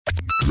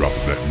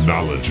Dropping that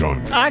knowledge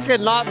on you. I could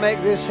not make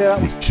this shit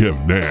up. With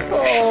Kev Nash.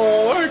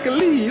 Oh,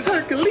 Hercules.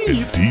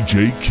 And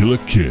DJ Killer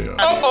Kev.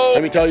 Uh-oh.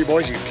 Let me tell you,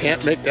 boys, you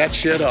can't make that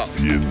shit up.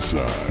 The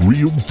Inside.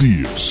 Real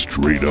deal,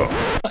 straight up.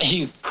 Are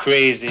you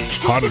crazy?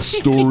 Hottest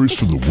stories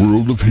from the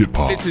world of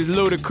hip-hop. This is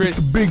Ludacris. It's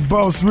the big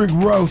boss, Rick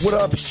Ross. What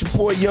up? It's your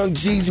boy, Young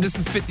Jeezy. This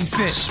is 50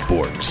 Cent.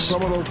 Sports.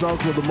 Some of those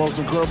dunks were the most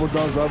incredible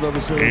dunks I've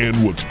ever seen.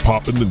 And what's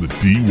popping in the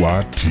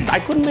DYT. I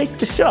couldn't make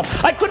this shit up.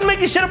 I couldn't make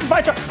this shit up if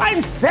I tried.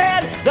 I'm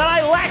sad that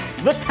I lack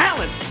the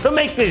talent to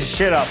make this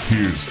shit up.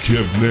 Here's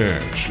Kev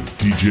Nash and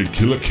DJ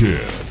Killer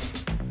Kev.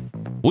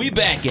 We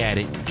back at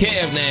it.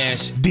 Kev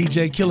Nash.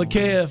 DJ Killer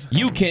Kev.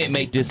 You Can't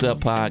Make This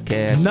Up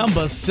podcast.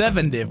 Number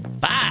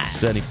 75.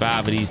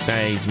 75 of these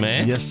things,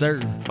 man. Yes,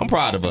 sir. I'm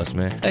proud of us,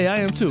 man. Hey, I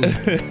am too.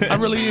 I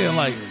really am.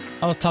 Like,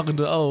 I was talking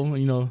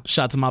to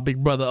shout out to my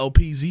big brother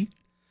OPZ.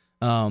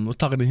 Was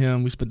talking to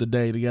him. We spent the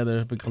day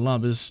together up in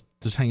Columbus,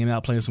 just hanging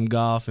out, playing some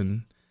golf,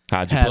 and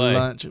how'd you had play?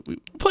 lunch. We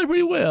played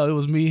pretty well. It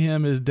was me,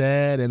 him, his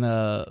dad, and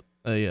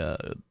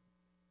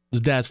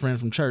his dad's friend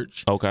from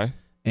church. Okay.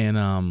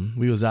 And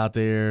we was out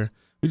there.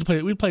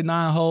 We played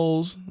 9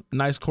 holes.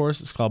 Nice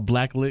course. It's called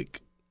Black Lick,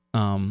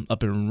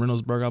 up in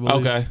Reynoldsburg, I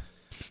believe. Okay.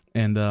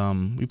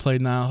 And we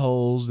played 9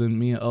 holes. Then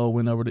me and O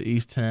went over to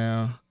East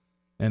Town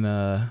and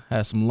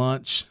had some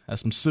lunch, had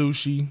some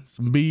sushi,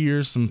 some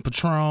beers, some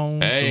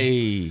Patron.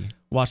 Hey.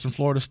 Watching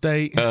Florida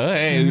State.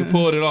 Hey, you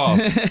pulled it off.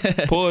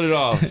 Pulled it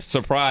off,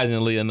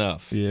 surprisingly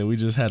enough. Yeah, we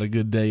just had a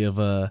good day of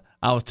I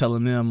was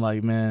telling them,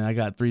 like, man, I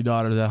got 3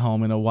 daughters at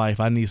home and a wife.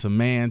 I need some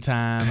man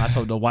time. I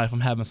told the wife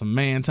I'm having some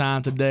man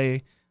time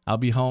today. I'll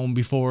be home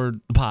before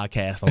the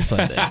podcast on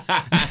Sunday.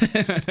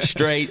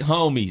 Straight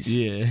homies.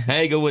 Yeah.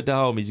 Hanging with the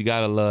homies. You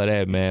got to love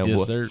that, man.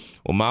 Yes, sir.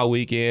 Well, my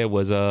weekend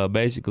was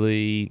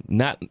basically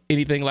not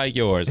anything like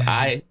yours.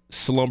 I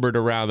slumbered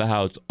around the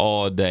house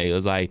all day. It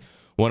was like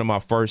one of my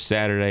first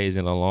Saturdays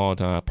in a long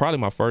time. Probably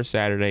my first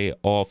Saturday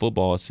all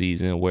football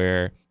season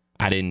where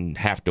I didn't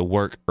have to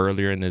work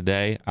earlier in the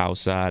day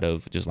outside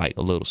of just like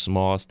a little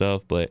small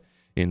stuff. But,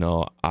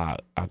 I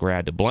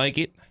grabbed a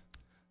blanket.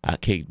 I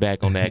kicked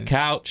back on that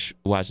couch,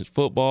 watching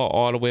football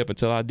all the way up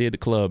until I did the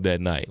club that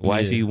night.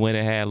 Wifey went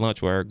and had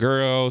lunch with her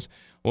girls,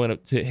 went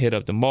up to hit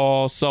up the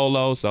mall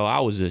solo. So I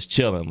was just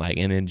chilling,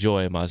 and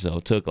enjoying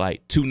myself. Took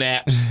 2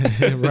 naps.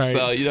 Right.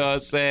 So, you know what I'm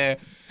saying?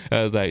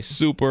 I was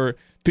super.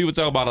 People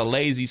talk about a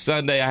lazy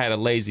Sunday. I had a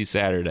lazy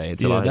Saturday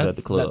until I hit up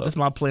the club. That's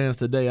my plans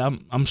today.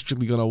 I'm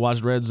strictly gonna watch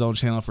Red Zone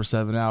channel for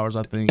 7 hours,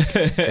 I think,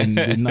 and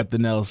do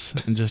nothing else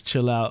and just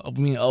chill out.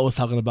 Me and O was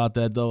talking about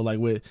that though, like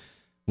with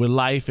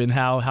life and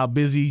how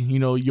busy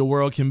your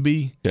world can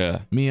be. Yeah.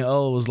 Me and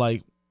O was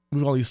like,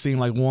 we've only seen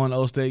one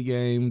O State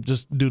game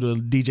just due to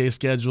DJ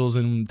schedules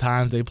and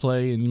times they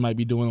play, and you might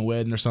be doing a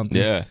wedding or something.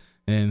 Yeah.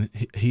 And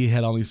he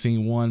had only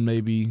seen 1,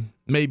 maybe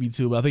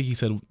 2, but I think he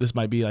said this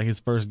might be his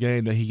first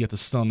game that he gets to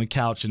sit on the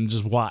couch and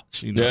just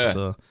watch. Yeah.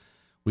 So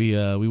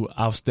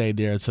I stayed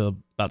there until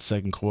about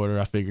second quarter.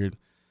 I figured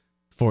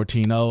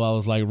 14-0. I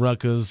was like,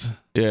 Rutgers.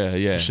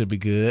 Yeah. Should be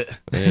good. It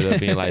ended up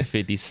being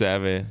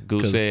 57.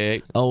 Goose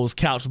egg. O's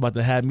couch was about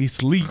to have me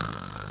sleep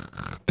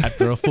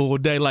after a full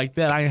day like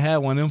that. I ain't had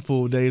one of them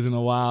full days in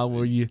a while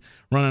where you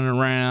running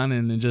around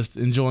and just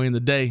enjoying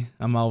the day.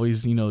 I'm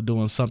always,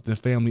 doing something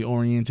family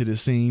oriented, it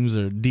seems,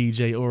 or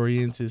DJ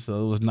oriented.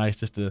 So it was nice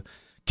just to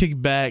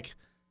kick back.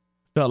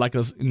 Felt like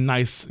a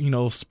nice,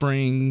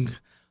 spring,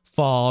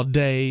 fall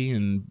day,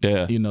 and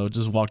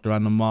just walked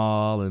around the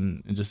mall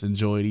and just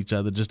enjoyed each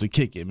other just to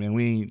kick it. Man,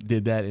 we ain't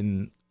did that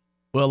in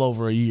well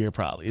over a year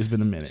probably. It's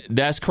been a minute.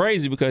 That's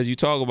crazy because you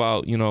talk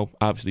about,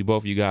 obviously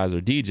both of you guys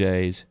are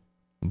DJs.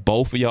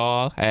 Both of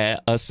y'all had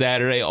a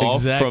Saturday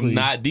off from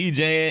not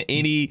DJing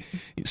any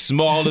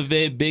small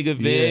event, big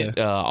event,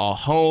 a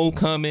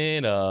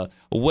homecoming, a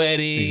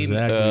wedding,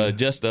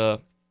 just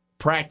a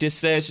practice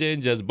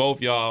session. Just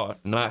both y'all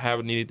not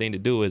having anything to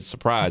do is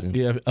surprising.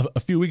 Yeah, a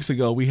few weeks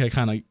ago we had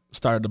kind of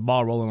started the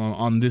ball rolling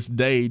on this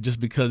day just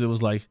because it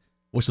was like,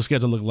 what's your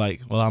schedule look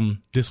like? Well,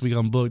 this week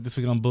I'm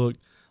booked.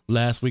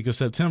 Last week of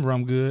September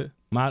I'm good.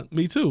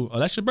 Me too. Oh,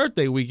 that's your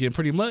birthday weekend,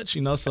 pretty much,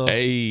 so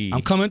hey.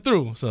 I'm coming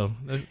through. So,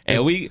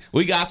 and we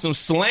got some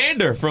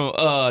slander from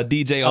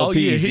DJ OP. Oh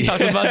yeah, he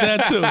talked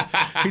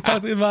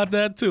about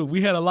that too.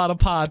 We had a lot of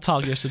pod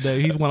talk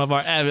yesterday. He's one of our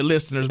avid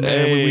listeners,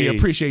 man. Hey. We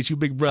appreciate you,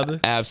 big brother.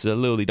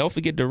 Absolutely. Don't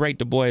forget to rate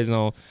the boys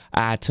on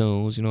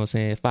iTunes. You know what I'm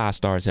saying? 5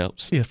 stars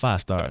helps. Yeah,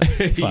 5 stars.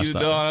 5 stars. You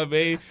know what I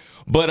mean?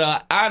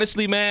 But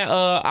honestly, man,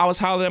 I was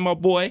hollering at my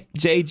boy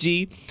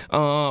JG.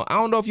 I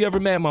don't know if you ever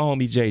met my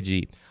homie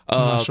JG. I'm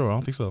not sure. I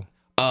don't think so.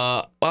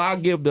 I'll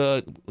give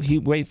he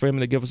wait for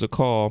him to give us a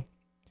call.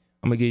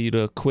 I'm gonna give you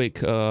the quick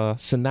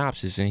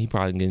synopsis, and he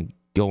probably can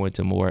go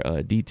into more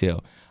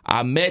detail.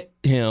 I met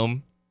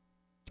him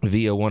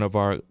via one of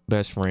our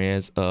best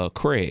friends,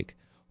 Craig,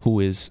 who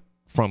is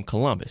from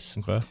Columbus.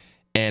 Okay.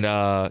 And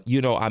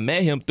I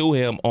met him through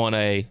him on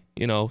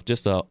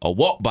just a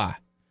walk by.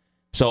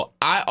 So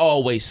I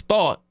always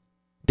thought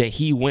that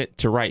he went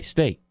to Wright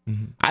State.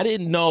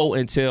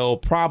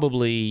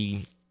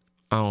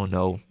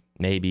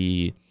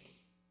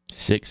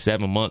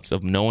 6-7 months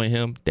of knowing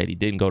him that he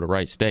didn't go to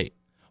Wright State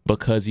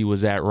because he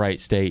was at Wright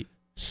State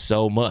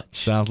so much.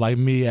 Sounds like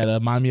me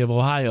at Miami of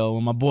Ohio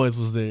when my boys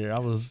was there. I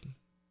was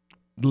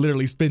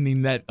literally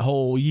spending that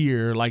whole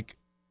year like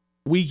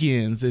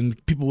weekends,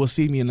 and people will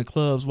see me in the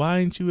clubs. Why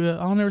ain't you?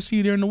 I'll never see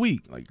you during the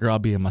week. Like, girl, I'll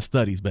be in my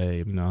studies,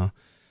 babe. You know,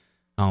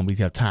 I don't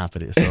really have time for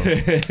this. So,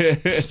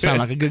 sound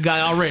like a good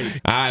guy already.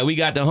 All right, we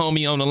got the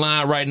homie on the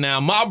line right now.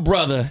 My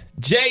brother,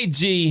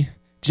 JG,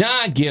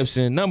 John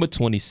Gibson, number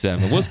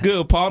 27. What's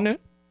good, partner?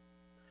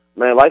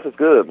 Man, life is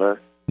good, man.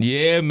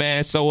 Yeah,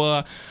 man.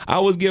 So I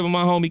was giving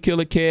my homie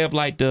Killer Kev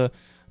like the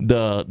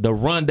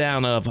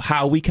rundown of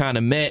how we kind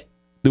of met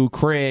through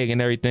Craig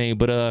and everything.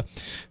 But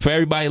for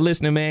everybody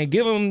listening, man,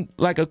 give them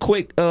like a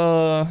quick you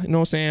know what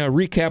I'm saying, a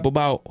recap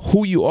about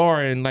who you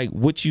are and like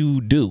what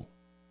you do. You know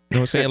what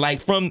I'm saying? Like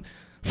from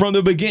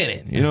the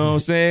beginning. You know what I'm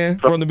saying?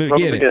 From the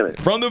beginning.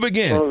 From the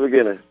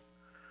beginning.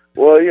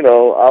 Well, you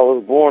know, I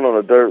was born on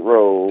a dirt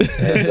road.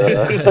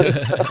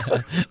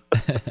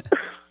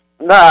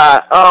 And,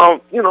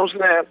 you know what I'm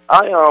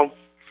saying?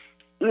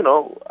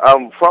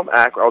 I'm from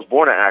Akron. I was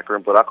born in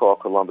Akron, but I call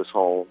Columbus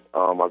home.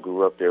 I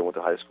grew up there, went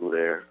to high school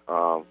there.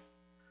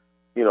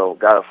 You know,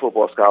 got a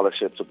football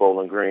scholarship to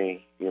Bowling Green.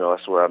 You know,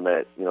 that's where I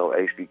met, you know,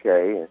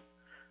 HBK.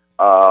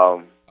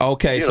 And,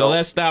 okay, so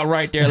let's stop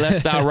right there.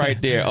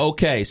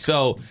 Okay,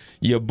 so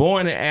you're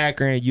born in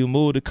Akron, you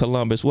moved to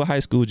Columbus. What high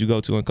school did you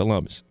go to in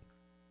Columbus?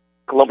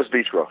 Columbus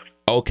Beechcroft.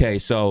 Okay,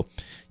 so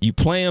you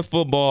playing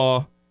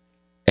football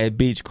at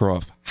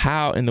Beechcroft.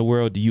 How in the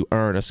world do you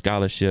earn a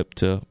scholarship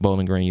to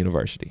Bowling Green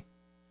University?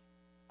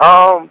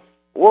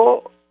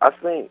 Well, I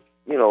think,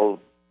 you know,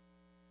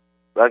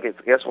 I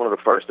guess one of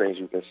the first things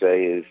you can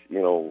say is,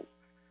 you know,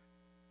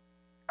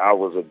 I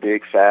was a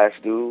big,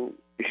 fast dude.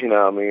 You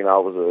know what I mean? I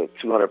was a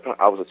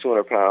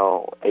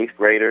 200-pound eighth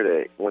grader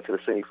that went to the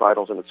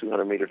semifinals in the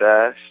 200-meter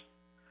dash.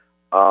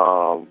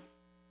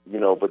 You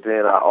know, but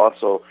then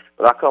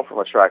I come from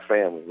a track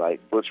family.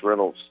 Like Butch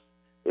Reynolds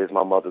is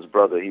my mother's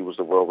brother. He was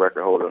the world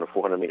record holder in the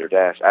 400-meter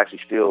dash. Actually,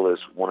 still is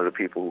one of the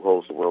people who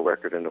holds the world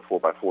record in the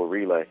 4x4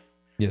 relay.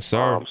 Yes,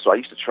 sir. So I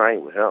used to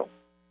train with him,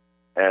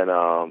 and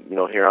you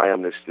know, here I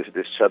am, this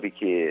chubby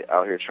kid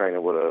out here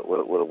training with a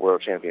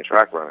world champion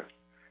track runner.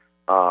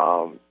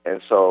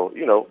 And so,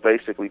 you know,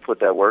 basically put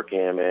that work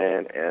in,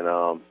 man,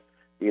 and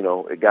you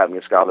know, it got me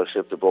a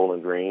scholarship to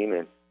Bowling Green,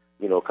 and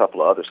you know, a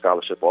couple of other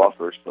scholarship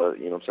offers. But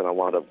you know, what I'm saying, I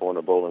wound up going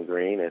to Bowling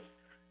Green, and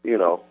you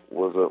know,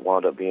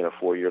 wound up being a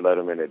 4-year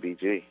letterman at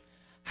BG.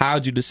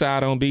 How'd you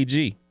decide on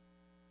BG?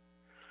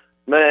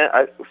 Man,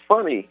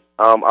 funny.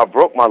 I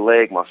broke my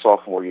leg my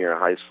sophomore year in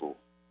high school,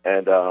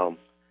 and you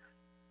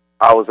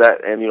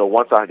know,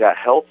 once I got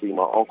healthy,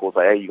 my uncle was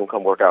like, "Hey, you can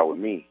come work out with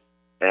me."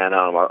 And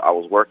I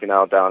was working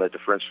out down at the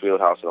French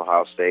Fieldhouse in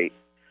Ohio State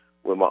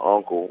with my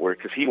uncle,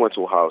 because he went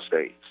to Ohio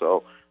State.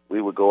 So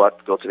we would go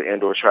to the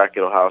indoor track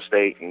at Ohio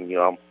State, and you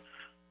know, I'm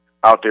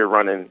out there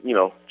running, you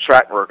know,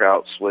 track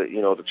workouts with,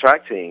 you know, the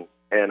track team.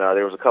 And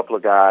there was a couple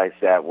of guys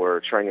that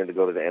were training to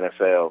go to the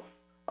NFL.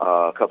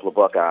 A couple of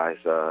Buckeyes.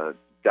 A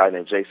guy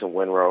named Jason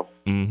Winrow.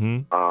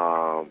 Mm-hmm.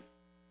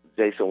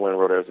 Jason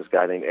Winrow. There was this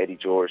guy named Eddie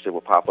George that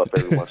would pop up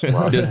every once in a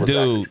while. This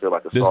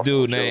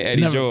dude named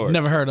Eddie George.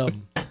 Never heard of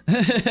him.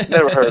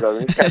 Never heard of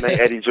him. This guy named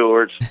Eddie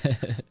George.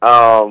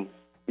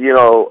 You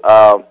know,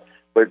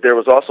 but there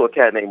was also a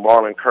cat named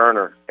Marlon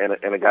Kerner and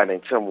a guy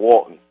named Tim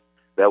Walton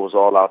that was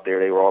all out there.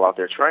 They were all out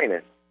there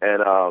training.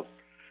 And,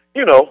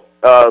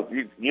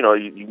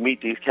 you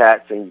meet these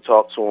cats and you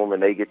talk to them,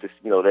 and they get this,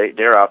 you know,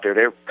 they're out there,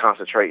 they're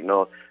concentrating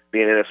on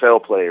being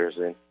NFL players,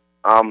 and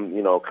I'm,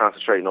 you know,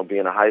 concentrating on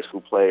being a high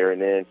school player.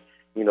 And then,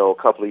 you know, a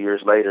couple of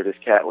years later, this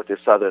cat with this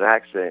southern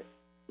accent,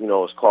 you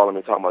know, is calling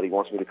me, talking about he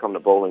wants me to come to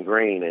Bowling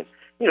Green. And,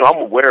 you know, I'm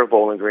aware of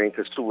Bowling Green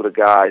because two of the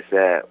guys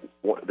that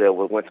went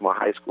to my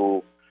high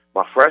school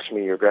my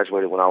freshman year,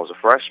 graduated when I was a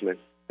freshman,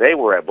 they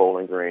were at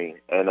Bowling Green.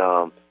 And,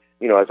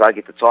 you know, as I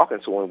get to talking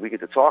to him, we get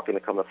to talking,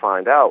 and come to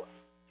find out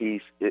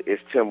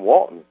it's Tim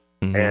Walton.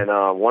 Mm-hmm.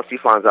 And once he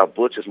finds out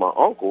Butch is my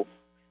uncle,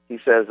 he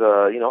says,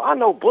 you know, I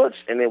know Butch.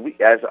 And then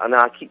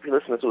I keep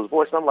listening to his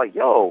voice, and I'm like,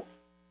 yo,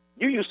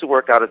 you used to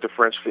work out at the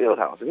French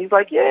Fieldhouse. And he's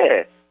like,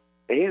 yeah.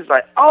 And he's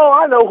like, oh,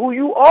 I know who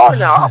you are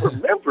now. I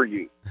remember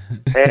you.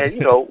 And,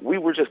 you know, we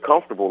were just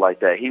comfortable like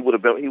that. He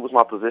was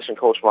my position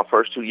coach my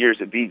first 2 years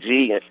at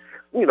BG. And,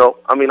 you know,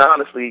 I mean,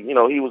 honestly, you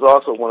know, he was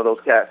also one of those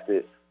cats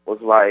that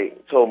was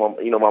like, told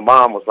my, you know, my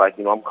mom was like,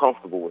 you know, I'm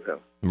comfortable with him.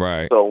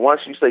 Right. So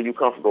once you say you're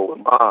comfortable with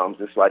moms,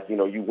 it's like, you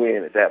know, you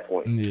win at that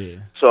point. Yeah.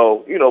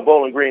 So, you know,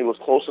 Bowling Green was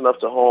close enough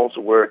to home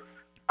to where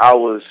I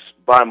was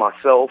by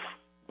myself,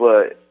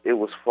 but it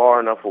was far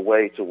enough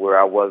away to where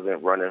I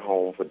wasn't running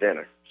home for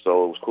dinner.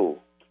 So it was cool.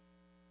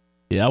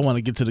 Yeah, I want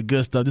to get to the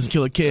good stuff. This is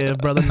Killer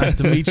Kev, brother. Nice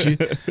to meet you.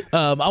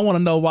 I want to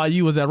know why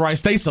you was at Wright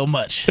State so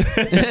much.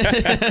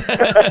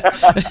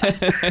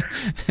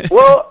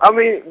 Well, I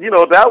mean, you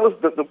know, that was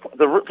the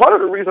part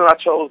of the reason I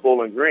chose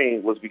Bowling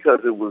Green was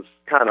because it was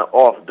kind of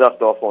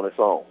ducked off on its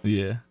own.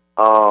 Yeah.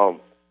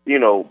 You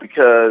know,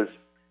 because,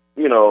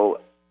 you know,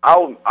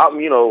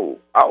 you know,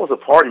 I was a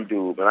party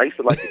dude, and I used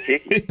to like to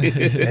kick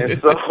it.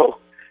 And so,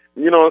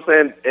 you know what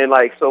I'm saying? And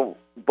like, so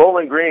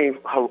Bowling Green,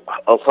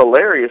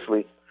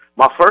 hilariously,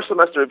 my first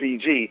semester at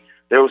BG,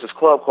 there was this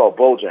club called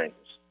Bojangles,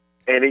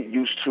 and it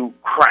used to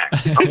crack.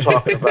 I'm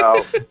talking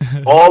about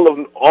all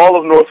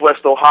of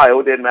Northwest Ohio.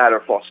 It didn't matter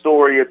if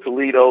Astoria,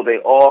 Toledo, they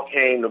all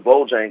came to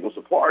Bojangles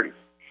to party.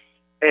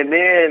 And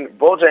then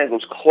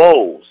Bojangles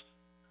closed.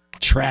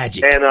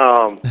 Tragic. And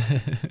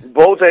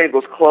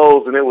Bojangles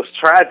closed, and it was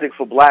tragic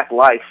for Black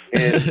life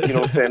in, you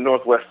know what I'm saying,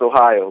 Northwest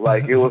Ohio.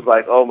 Like, it was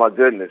like, oh my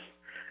goodness.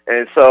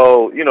 And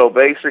so, you know,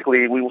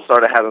 basically we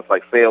started having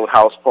like failed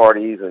house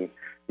parties and,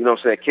 you know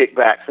what I'm saying,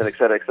 kickbacks and et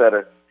cetera, et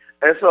cetera.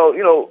 And so,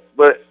 you know,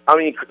 but I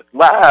mean,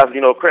 Lav,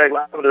 you know, Craig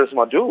Lavender is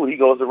my dude. He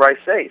goes to Wright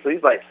State. So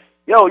he's like,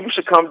 yo, you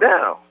should come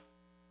down.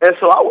 And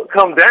so I would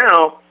come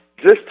down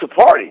just to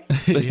party.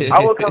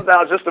 I would come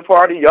down just to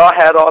party. Y'all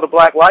had all the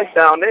Black life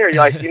down there.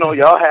 Like, you know,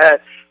 y'all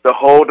had the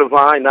whole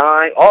Divine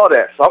Nine, all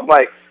that. So I'm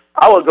like,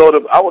 I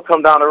would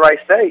come down to Wright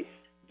State,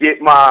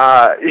 get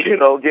my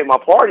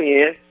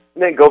party in,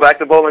 and then go back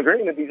to Bowling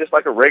Green and be just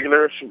like a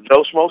regular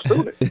Joe Schmo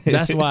student.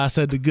 That's why I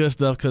said the good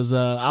stuff, because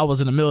I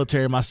was in the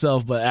military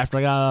myself, but after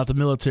I got out of the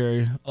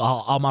military,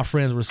 all my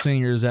friends were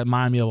seniors at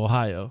Miami of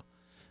Ohio.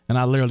 And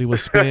I literally would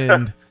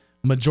spend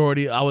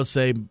majority, I would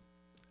say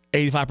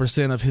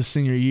 85% of his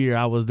senior year,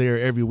 I was there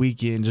every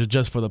weekend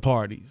just for the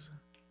parties.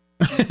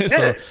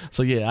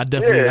 So yeah, I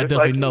definitely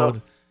like,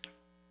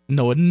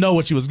 know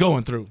what you was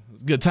going through.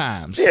 Good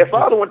times. Yeah, if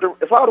I would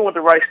have went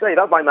to Wright State,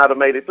 I might not have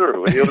made it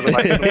through. It would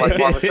have been like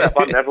Marvin Sapp.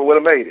 I never would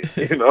have made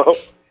it. You know.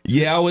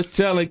 Yeah, I was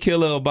telling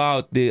Killer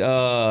about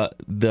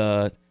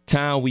the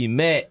time we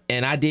met,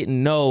 and I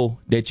didn't know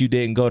that you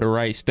didn't go to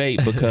Wright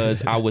State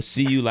because I would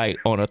see you like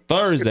on a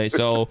Thursday.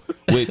 So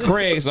with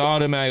Craig, so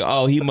automatic,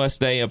 oh, he must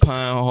stay in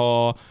Pine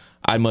Hall.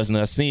 I must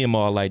not see him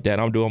all like that.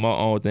 I'm doing my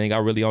own thing. I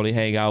really only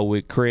hang out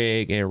with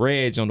Craig and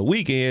Reg on the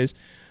weekends.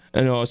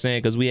 You know what I'm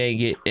saying? Because we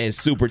ain't get as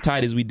super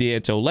tight as we did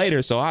until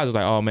later. So I was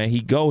like, oh, man, he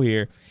go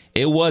here.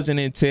 It wasn't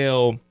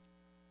until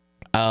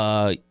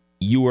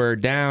you were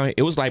down.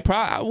 It was like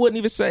probably, I wouldn't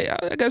even say,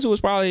 I guess it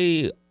was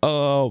probably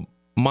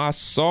my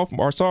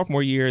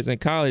sophomore years in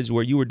college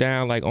where you were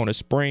down like on a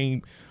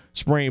spring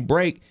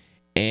break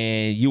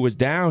and you was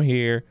down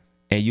here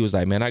and you was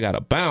like, man, I got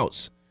to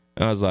bounce.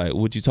 And I was like,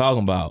 what you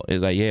talking about?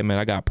 It's like, yeah, man,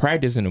 I got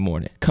practice in the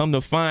morning. Come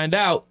to find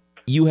out,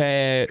 you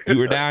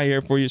were down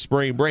here for your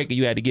spring break and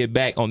you had to get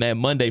back on that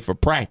Monday for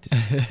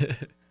practice.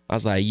 I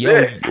was like,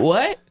 yo,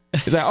 what?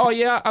 He's like, oh,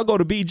 yeah, I'll go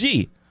to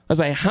BG. I was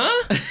like,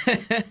 huh?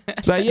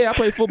 It's like, yeah, I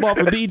play football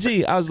for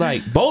BG. I was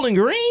like, Bowling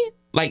Green?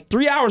 Like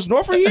 3 hours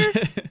north of here?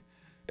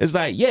 It's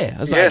like, yeah. I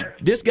was like,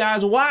 this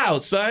guy's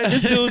wild, son.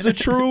 This dude's a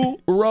true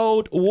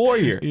road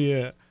warrior.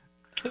 Yeah.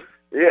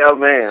 Yeah,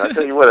 man. I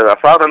tell you what,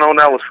 if I would have known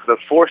that was the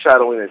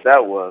foreshadowing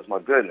that was, my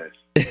goodness.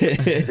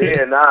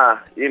 Yeah, nah.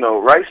 You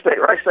know, Wright State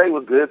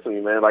was good to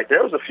me, man. Like,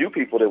 there was a few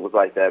people that was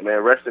like that,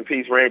 man. Rest in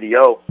peace, Randy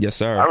O. Yes,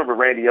 sir. I remember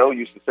Randy O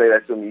used to say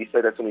that to me. He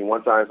said that to me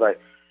one time. It's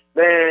like,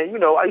 man, you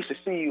know, I used to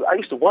see you. I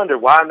used to wonder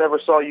why I never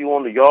saw you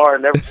on the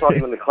yard, never saw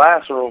you in the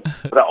classroom,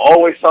 but I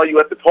always saw you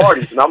at the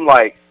parties. And I'm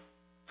like,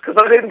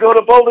 because I didn't go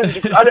to Bowling.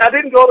 I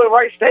didn't go to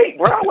Wright State,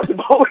 bro. I went to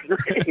Bowling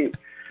Green.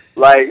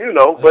 Like, you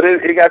know, but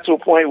it got to a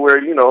point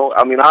where, you know,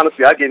 I mean,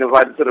 honestly, I get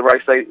invited to the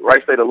Wright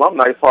State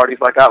alumni parties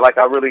like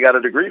I really got a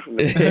degree from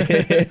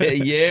it.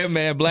 Yeah,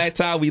 man, Black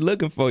Tie, we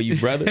looking for you,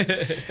 brother.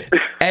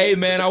 Hey,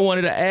 man, I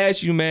wanted to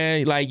ask you,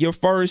 man, like your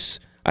first,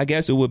 I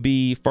guess it would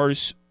be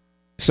first.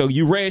 So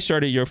you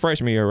redshirted your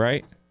freshman year,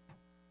 right?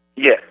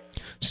 Yeah.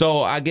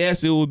 So I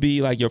guess it would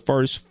be like your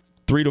first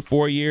 3 to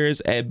 4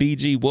 years at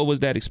BG. What was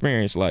that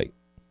experience like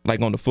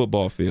on the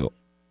football field?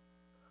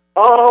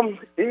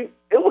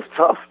 It was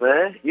tough,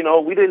 man. You know,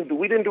 we didn't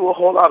do a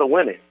whole lot of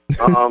winning.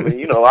 And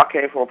you know, I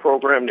came from a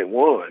program that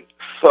won,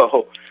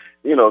 so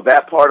you know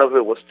that part of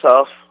it was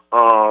tough.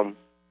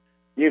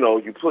 You know,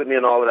 you're putting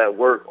in all of that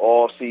work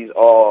all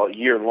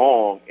year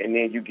long, and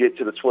then you get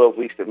to the 12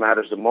 weeks that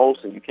matters the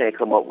most, and you can't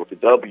come up with the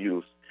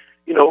W's.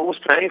 You know, it was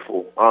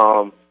painful.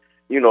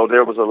 You know,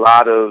 there was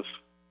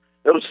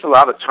just a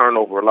lot of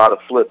turnover, a lot of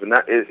flip, and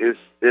that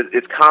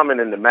it's common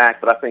in the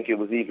MAC, but I think it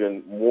was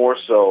even more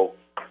so.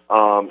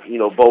 You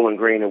know, Bowling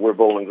Green and where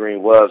Bowling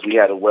Green was, we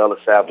had a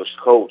well-established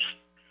coach,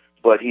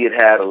 but he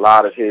had a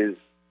lot of his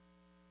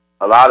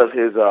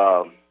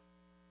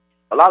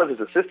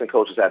assistant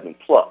coaches had been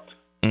plucked.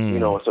 You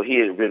know, and so he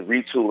had been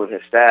retooling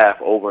his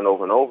staff over and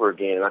over and over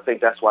again. And I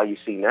think that's why you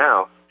see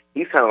now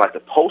he's kind of like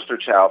the poster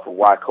child for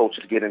why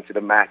coaches get into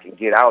the MAC and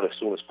get out as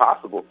soon as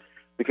possible,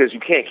 because you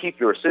can't keep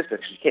your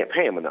assistants, you can't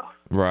pay them enough.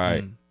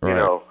 Right. You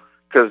know,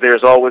 because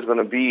there's always going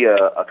to be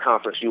a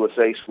Conference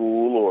USA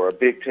school or a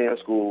Big Ten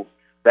school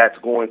that's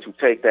going to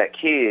take that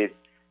kid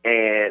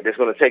and that's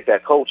going to take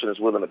that coach and is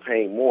willing to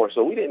pay more.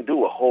 So we didn't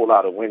do a whole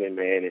lot of winning,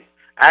 man. And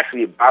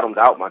actually, it bottomed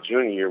out my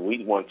junior year.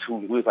 We was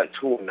like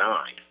 2-9,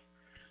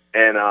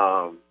 and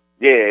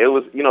yeah, it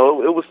was, you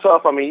know, it was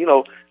tough. I mean, you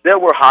know, there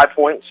were high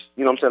points.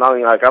 You know what I'm saying? I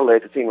mean, like I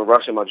led the team in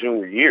rushing my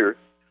junior year,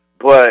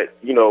 But,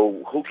 you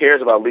know, who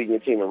cares about leading your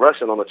team in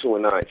rushing on a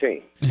 2-9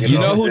 team? You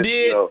know who It's,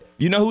 did?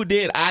 You know who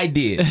did? I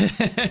did.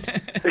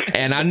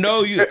 And I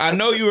know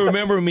you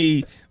remember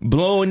me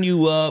blowing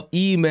you up,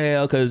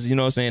 email, because, you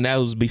know what I'm saying, that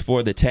was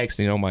before the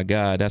texting. Oh, my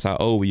God, that's how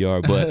old we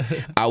are. But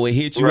I would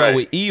hit you up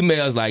with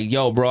emails like,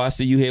 yo, bro, I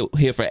see you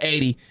hit for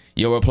 80.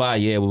 Your reply,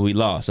 yeah, but we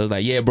lost. I was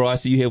like, yeah, bro, I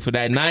see you here for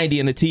that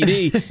 90 in the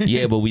TD.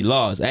 Yeah, but we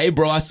lost. Hey,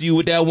 bro, I see you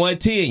with that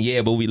 110.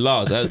 Yeah, but we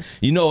lost.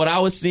 You know what I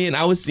was seeing?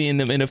 I was seeing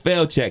them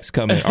NFL checks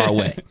coming our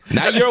way.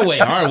 Not your way,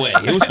 our way.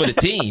 It was for the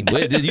team.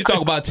 Did you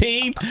talk about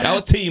team? That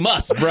was team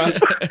us, bro.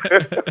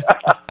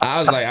 I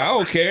was like, I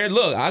don't care.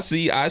 Look, I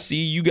see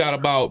you got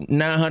about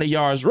 900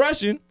 yards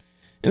rushing.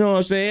 You know what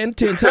I'm saying?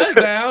 10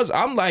 touchdowns.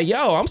 I'm like,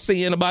 yo, I'm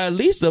seeing about at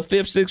least a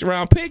 5th, 6th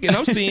round pick, and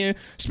I'm seeing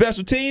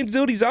special teams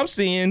duties. I'm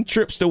seeing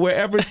trips to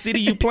wherever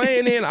city you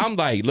playing in. I'm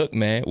like, look,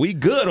 man, we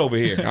good over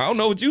here. I don't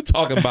know what you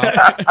talking about.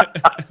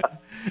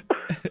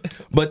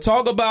 But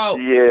talk about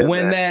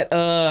when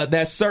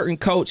that certain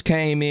coach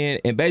came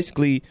in and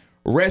basically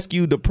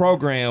rescued the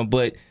program,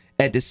 but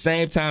at the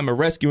same time of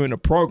rescuing the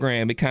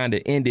program, it kind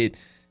of ended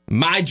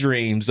my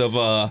dreams of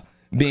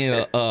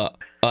being a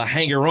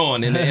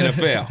hanger-on in the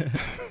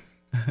NFL.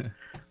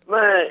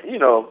 Man, you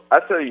know,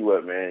 I tell you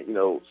what, man, you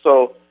know,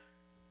 so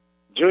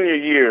junior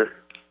year,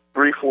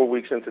 3-4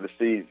 weeks into the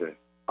season,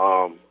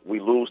 we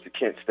lose to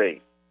Kent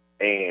State,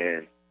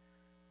 and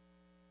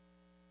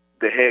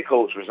the head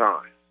coach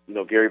resigns. You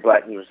know, Gary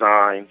Blackman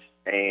resigns,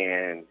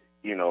 and,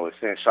 you know, it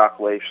sent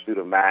shockwaves through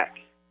the MAC,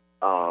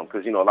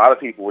 because, you know, a lot of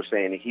people were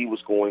saying that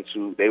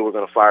they were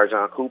going to fire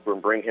John Cooper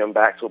and bring him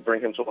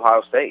to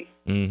Ohio State.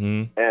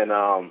 Mm-hmm.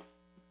 And,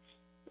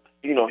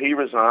 you know, he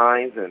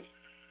resigns, and,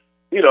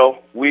 you know,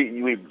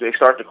 they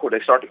start the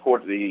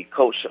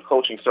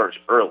coaching search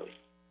early,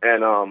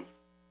 and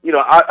you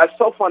know, it's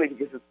so funny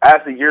because as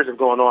the years have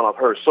gone on, I've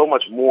heard so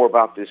much more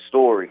about this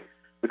story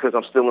because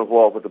I'm still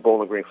involved with the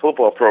Bowling Green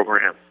football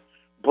program.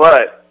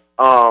 But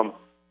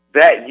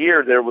that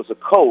year there was a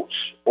coach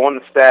on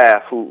the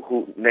staff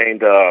who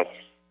named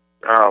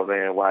oh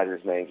man, why did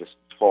his name just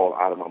fall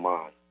out of my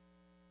mind?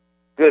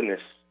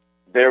 Goodness,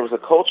 there was a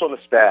coach on the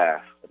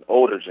staff, an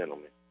older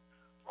gentleman,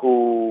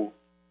 who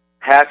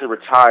had to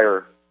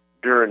retire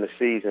during the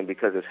season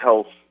because his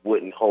health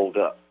wouldn't hold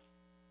up.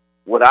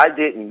 What I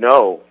didn't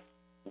know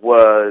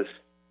was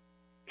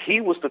he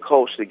was the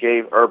coach that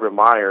gave Urban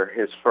Meyer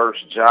his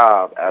first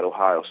job at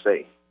Ohio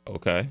State.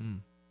 Okay.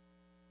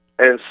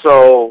 And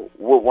so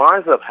what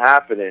winds up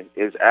happening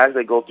is as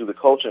they go through the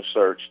coaching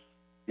search,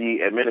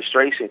 the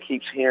administration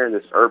keeps hearing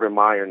this Urban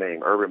Meyer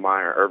name, Urban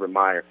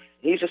Meyer.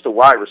 He's just a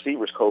wide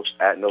receivers coach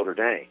at Notre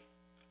Dame.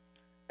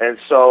 And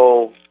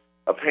so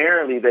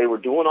apparently they were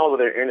doing all of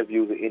their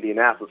interviews in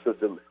Indianapolis because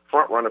the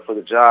front runner for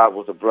the job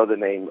was a brother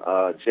named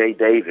Jay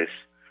Davis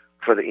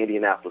for the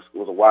Indianapolis,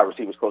 was a wide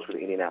receivers coach for the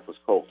Indianapolis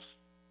Colts.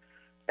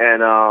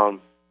 And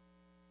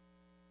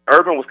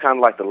Urban was kind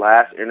of like the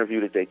last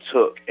interview that they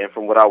took. And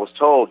from what I was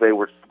told, they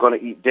were going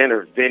to eat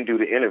dinner, then do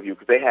the interview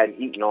because they hadn't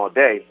eaten all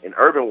day. And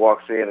Urban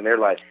walks in and they're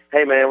like,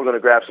 hey man, we're going to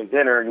grab some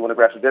dinner. You want to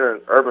grab some dinner?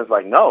 And Urban's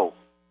like, no,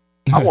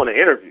 I want to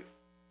interview.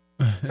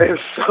 And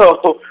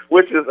so,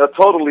 which is a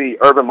totally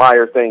Urban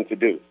Meyer thing to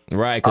do.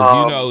 Right, because,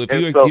 you know,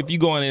 if you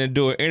go in and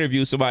do an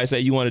interview, somebody say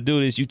you want to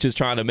do this, you just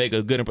trying to make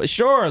a good impression.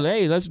 Sure,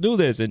 hey, let's do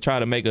this and try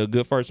to make a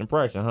good first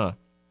impression, huh?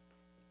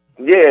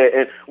 Yeah,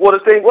 and well, the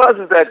thing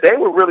is that they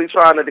were really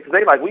trying to, because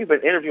we've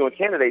been interviewing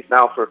candidates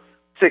now for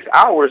 6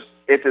 hours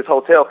at this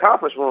hotel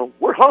conference room.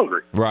 We're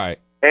hungry. Right.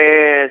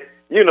 And,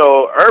 you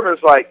know,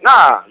 Urban's like,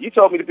 nah, you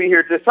told me to be here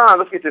at this time.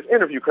 Let's get this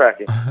interview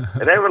cracking.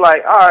 And they were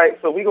like, all right,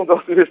 so we're going to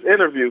go through this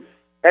interview.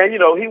 And, you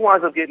know, he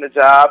winds up getting a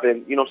job,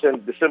 and, you know what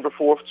I'm saying, December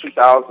 4th,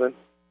 2000,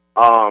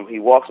 he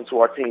walks into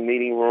our team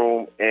meeting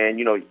room, and,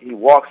 you know, he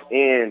walks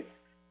in,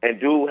 and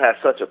dude has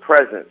such a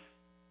presence.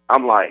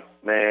 I'm like,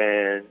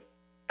 man,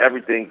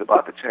 everything's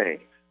about to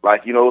change.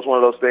 Like, you know, it's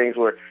one of those things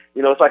where,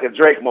 you know, it's like a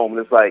Drake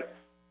moment. It's like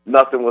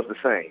nothing was the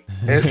same.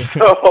 And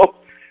so,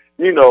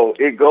 you know,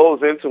 it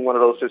goes into one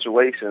of those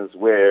situations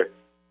where,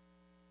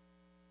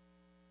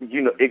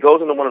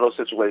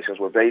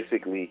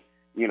 basically,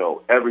 you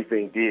know,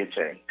 everything did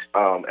change.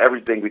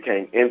 Everything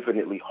became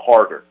infinitely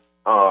harder.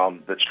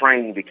 The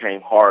training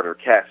became harder.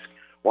 Cats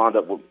wound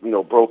up with, you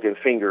know, broken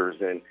fingers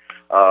and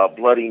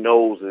bloody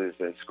noses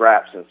and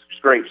scrapes and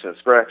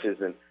scratches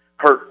and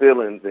hurt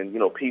feelings. And, you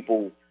know,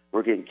 people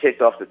were getting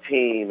kicked off the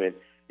team. And,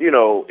 you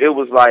know, it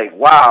was like,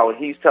 wow. And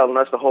he's telling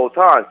us the whole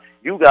time,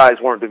 you guys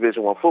weren't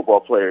Division I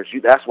football players.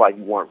 That's why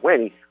you weren't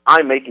winning.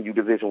 I'm making you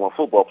Division I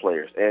football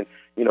players. And,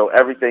 you know,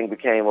 everything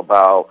became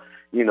about,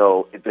 you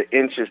know, the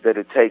inches that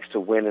it takes to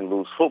win and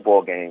lose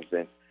football games.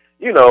 And,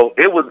 you know,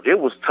 it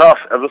was tough.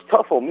 It was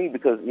tough on me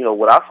because, you know,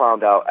 what I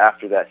found out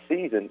after that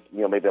season,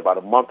 you know, maybe about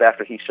a month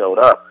after he showed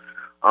up,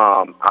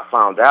 I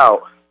found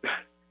out,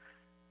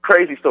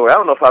 crazy story. I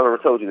don't know if I've ever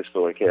told you this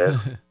story,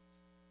 Kev,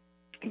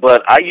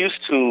 but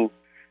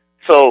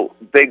so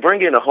they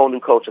bring in a whole new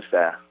coaching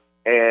staff,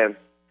 and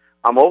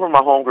I'm over my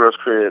homegirl's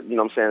crib, you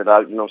know what I'm saying,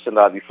 that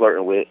I'd be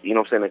flirting with, you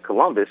know what I'm saying, in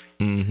Columbus.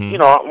 Mm-hmm. You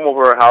know, I'm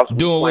over her house.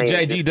 Doing what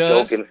JG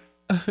does?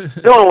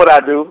 doing what I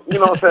do. You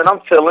know what I'm saying?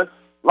 I'm chilling.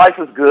 Life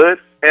is good.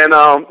 And,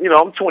 you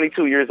know, I'm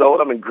 22 years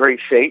old. I'm in great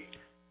shape,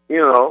 you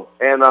know.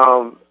 And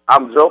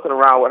I'm joking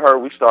around with her.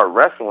 We start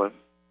wrestling,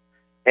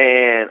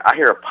 and I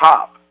hear a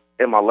pop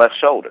in my left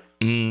shoulder.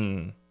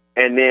 Mm.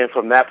 And then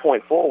from that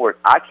point forward,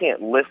 I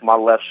can't lift my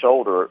left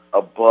shoulder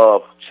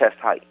above chest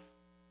height.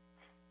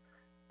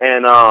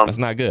 And That's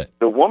not good.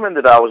 the woman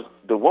that I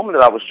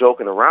was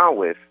joking around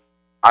with,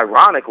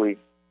 ironically,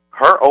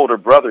 her older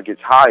brother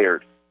gets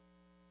hired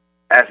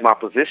as my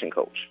position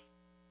coach.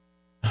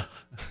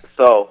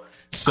 So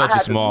Such a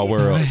small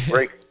world.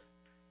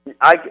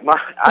 I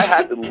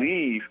had to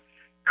leave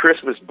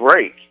Christmas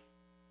break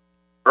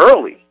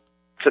early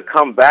to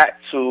come back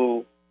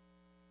to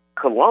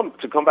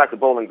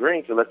Bowling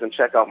Green to let them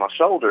check out my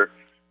shoulder.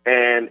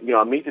 And, you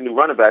know, I meet the new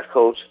running backs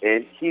coach,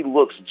 and he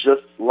looks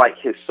just like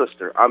his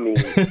sister. I mean,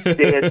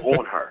 dead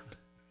on her.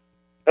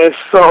 And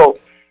so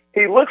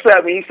he looks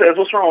at me, he says,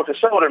 "What's wrong with your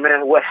shoulder,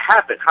 man? What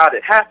happened? How did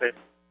it happen?"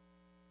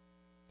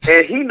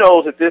 And he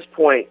knows at this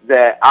point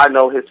that I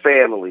know his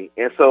family.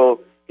 And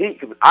so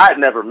I had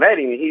never met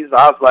him. And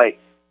I was like,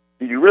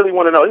 "Do you really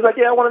want to know?" He's like,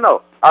 "Yeah, I want to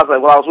know." I was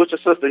like, "Well, I was with your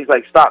sister." He's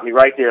like, "Stop me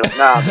right there." Like,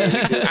 "Nah,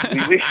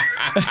 man, we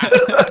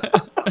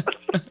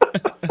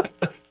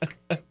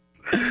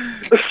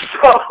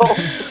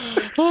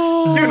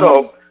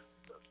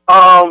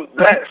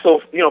So,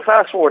 you know,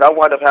 fast forward, I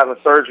wind up having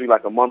surgery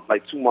like 2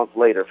 months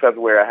later.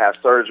 February, I have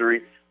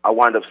surgery. I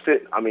wind up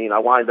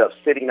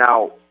sitting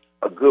out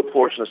a good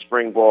portion of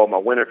spring ball. My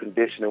winter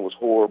conditioning was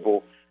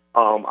horrible.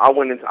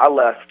 I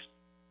left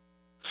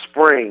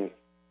spring,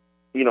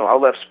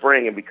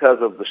 and because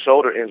of the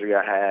shoulder injury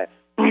I had,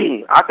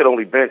 I could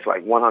only bench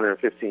like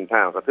 115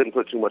 pounds. I couldn't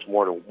put too much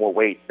more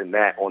weight than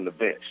that on the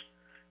bench.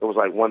 It was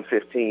like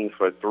 115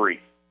 for 3.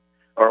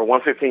 Or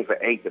 115 for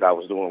 8 that I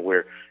was doing,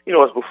 where, you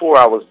know, it's before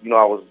I was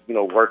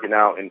working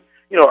out. And,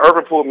 you know,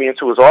 Urban pulled me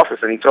into his office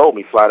and he told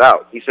me flat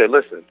out. He said,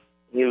 "Listen,"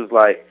 he was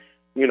like,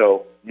 "you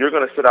know, you're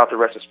going to sit out the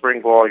rest of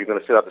spring ball. You're going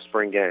to sit out the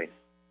spring game."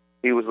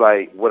 He was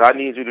like, "What I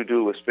need you to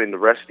do is spend the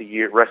rest of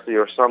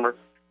your summer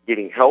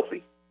getting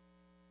healthy,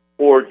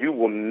 or you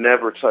will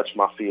never touch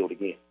my field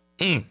again.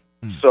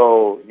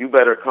 So you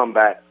better come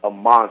back a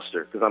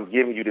monster, because I'm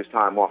giving you this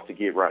time off to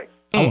get right."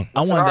 Cool.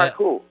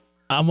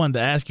 I wanted to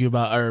ask you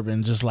about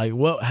Urban, just like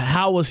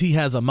how was he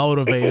as a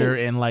motivator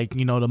and like,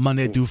 you know, the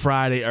Monday through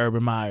Friday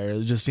Urban Meyer?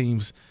 It just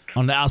seems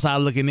on the outside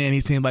looking in,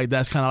 he seems like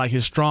that's kind of like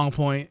his strong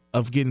point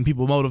of getting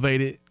people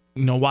motivated,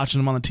 you know, watching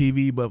them on the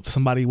TV. But for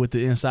somebody with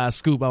the inside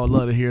scoop, I would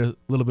love to hear a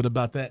little bit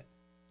about that.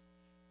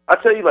 I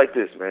tell you like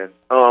this, man.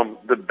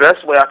 The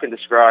best way I can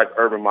describe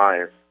Urban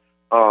Meyer,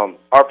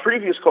 our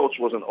previous coach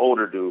was an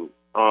older dude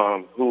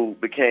who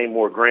became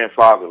more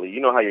grandfatherly. You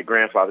know how your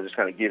grandfather just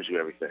kind of gives you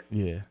everything.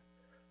 Yeah.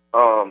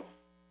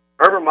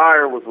 Urban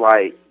Meyer was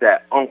like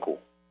that uncle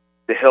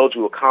that held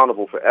you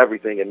accountable for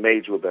everything and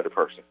made you a better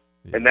person.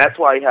 Yeah. And that's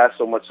why he has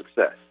so much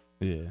success.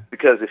 Yeah.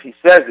 Because if he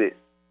says it,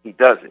 he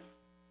does it.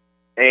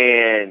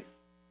 And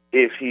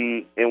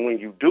when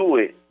you do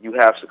it, you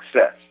have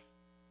success.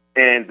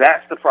 And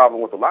that's the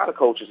problem with a lot of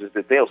coaches, is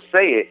that they'll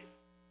say it,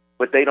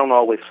 but they don't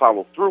always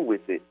follow through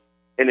with it.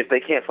 And if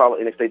they can't follow,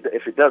 and if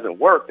it doesn't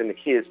work, then the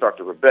kids start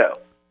to rebel.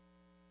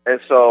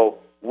 And so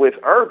with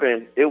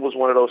Urban, it was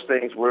one of those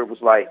things where it was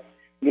like,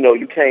 you know,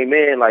 you came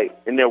in, like,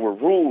 and there were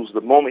rules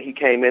the moment he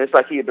came in. It's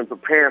like he had been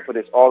preparing for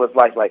this all his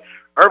life. Like,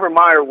 Urban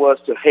Meyer was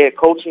to head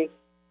coaching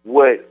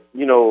what,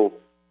 you know,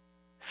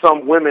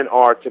 some women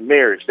are to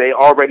marriage. They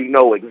already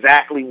know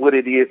exactly what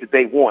it is that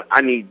they want.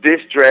 I need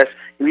this dress.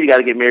 We got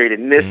to get married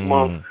in this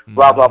month,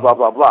 blah, blah, blah,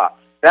 blah, blah.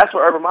 That's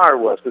what Urban Meyer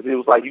was, because it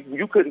was like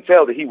you couldn't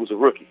tell that he was a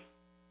rookie.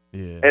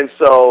 Yeah. And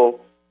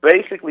so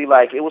basically,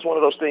 like, it was one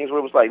of those things where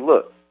it was like,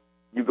 look,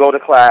 you go to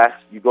class,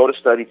 you go to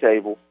study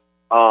table,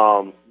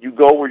 you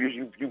go where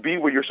you be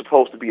where you're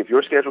supposed to be. If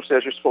your schedule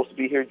says you're supposed to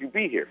be here, you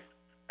be here.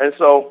 And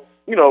so,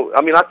 you know,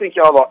 I mean, I think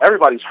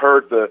everybody's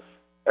heard the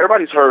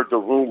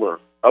rumor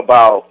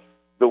about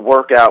the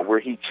workout where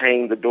he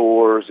chained the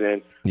doors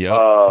and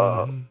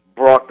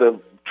brought the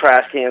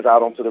trash cans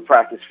out onto the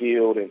practice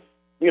field. And,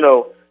 you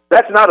know,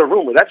 that's not a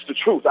rumor. That's the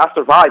truth. I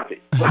survived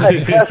it.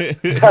 Like,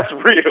 that's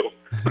real.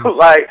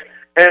 Like,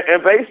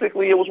 and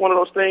basically it was one of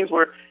those things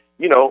where,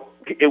 you know,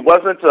 it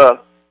wasn't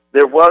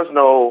there was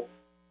no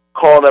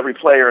call every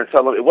player and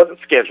tell them. It wasn't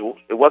scheduled.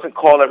 It wasn't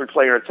call every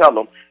player and tell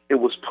them. It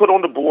was put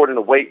on the board in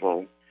the weight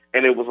room,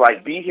 and it was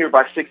like, be here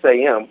by 6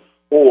 a.m.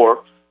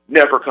 or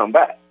never come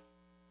back.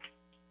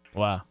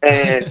 Wow.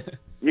 And,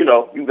 you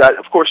know, you got,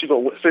 of course, you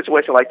go a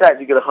situation like that,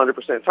 you get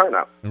 100%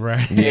 turnout.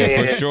 Right.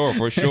 Yeah, and,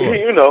 for sure.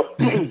 You know,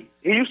 he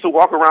used to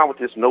walk around with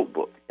this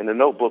notebook, and the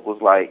notebook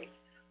was like,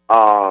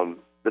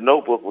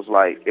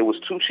 it was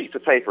 2 sheets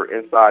of paper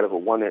inside of a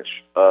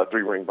 1-inch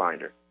 3-ring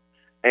binder.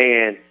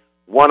 And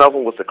one of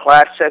them was the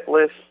class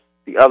checklist.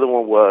 The other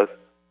one was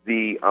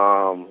the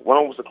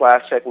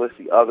class checklist.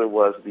 The other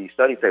was the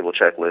study table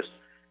checklist.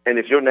 And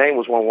if your name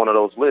was on one of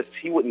those lists,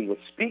 he wouldn't even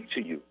speak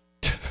to you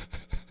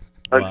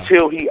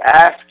until he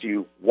asked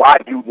you why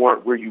you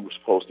weren't where you were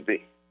supposed to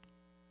be.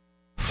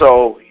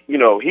 So, you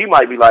know, he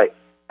might be like,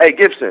 "Hey,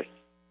 Gibson,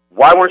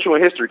 why weren't you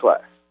in history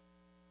class?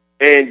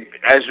 And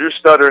as you're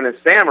stuttering and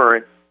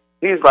stammering,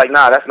 he's like,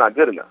 nah, that's not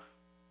good enough.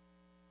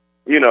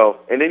 You know,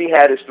 and then he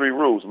had his 3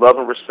 rules: love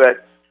and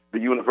respect the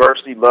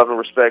university, love and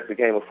respect the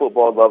game of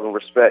football, love and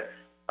respect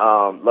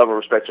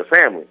your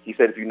family. He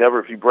said if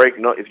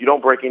you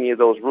don't break any of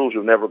those rules,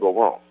 you'll never go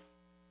wrong.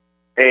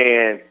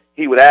 And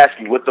he would ask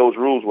you what those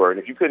rules were, and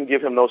if you couldn't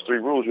give him those 3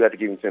 rules, you had to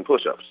give him 10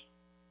 push-ups.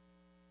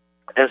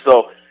 And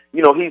so,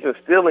 you know, he's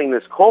instilling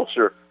this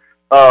culture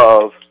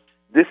of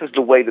this is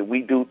the way that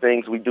we do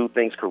things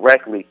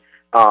correctly.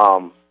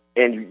 And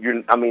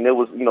it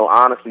was, you know,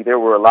 honestly, there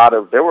were a lot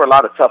of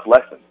tough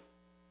lessons.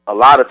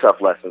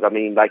 I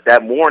mean, like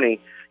that morning,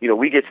 you know,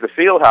 we get to the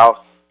field house.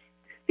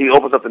 He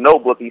opens up the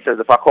notebook. He says,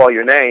 if I call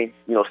your name,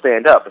 you know,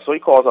 stand up. And so he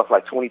calls off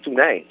like 22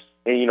 names.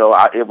 And, you know,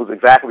 it was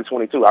exactly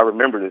 22. I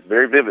remember this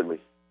very vividly.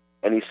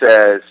 And he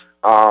says,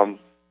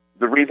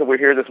 the reason we're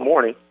here this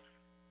morning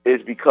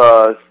is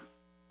because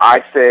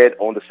I said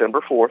on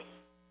December 4th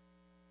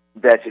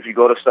that if you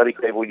go to study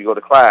table, you go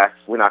to class,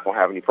 we're not going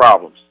to have any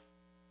problems.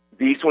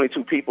 These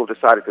 22 people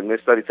decided to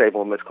miss study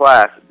table and miss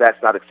class.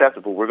 That's not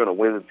acceptable. We're going to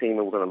win as a team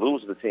and we're going to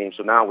lose as a team.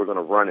 So now we're going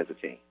to run as a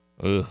team.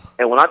 Ugh.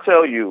 And when I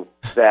tell you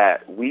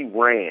that we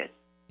ran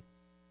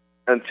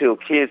until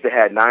kids that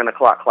had 9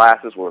 o'clock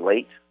classes were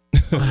late,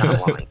 I'm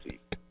not lying to you.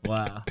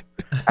 Wow.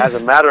 As a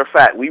matter of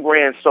fact, we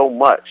ran so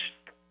much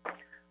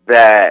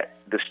that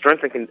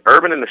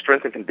Urban and the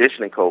strength and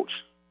conditioning coach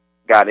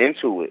got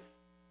into it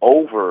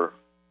over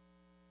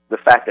the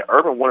fact that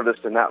Urban wanted us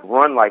to not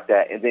run like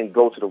that and then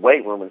go to the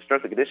weight room, and the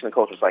strength and conditioning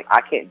coach was like,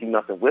 I can't do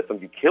nothing with him.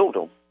 You killed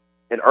him.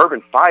 And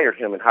Urban fired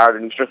him and hired a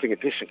new strength and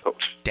conditioning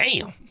coach.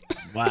 Damn.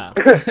 Wow.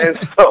 And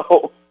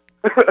so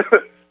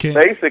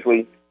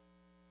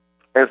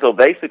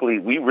basically,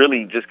 we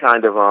really just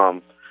kind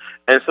of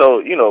and so,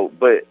 you know,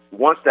 but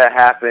once that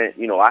happened,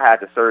 you know, I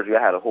had the surgery.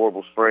 I had a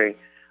horrible spring.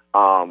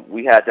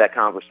 We had that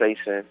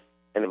conversation,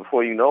 and then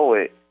before you know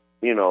it,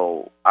 you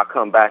know, I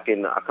come back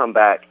in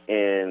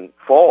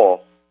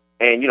fall,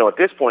 and you know, at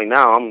this point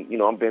now, I'm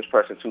bench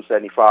pressing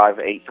 275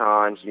 8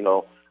 times. You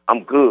know,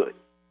 I'm good.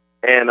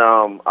 And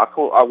I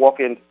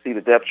walk in to see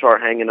the depth chart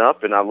hanging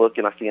up, and I look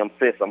and I see I'm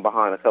 5th. I'm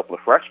behind a couple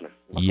of freshmen.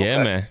 Yeah,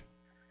 okay, man.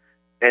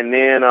 And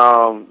then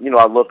you know,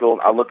 I look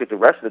at the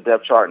rest of the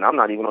depth chart, and I'm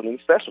not even on any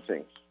special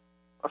teams.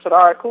 I said,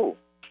 all right, cool.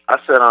 I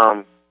said,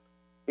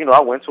 you know,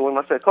 I went to him.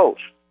 I said, Coach,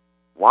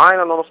 why ain't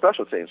I on no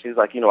special teams? He's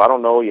like, you know, I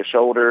don't know, your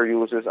shoulder. I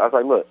was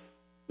like, look,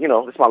 you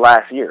know, this is my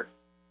last year.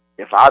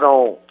 If my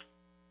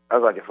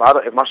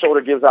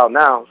shoulder gives out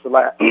now,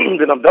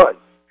 then I'm done.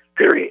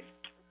 Period.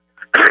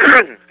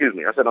 Excuse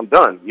me. I said, I'm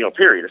done. You know,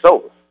 period. It's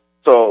over.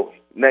 So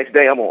next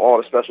day, I'm on all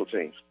the special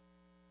teams.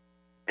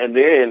 And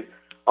then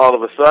all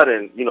of a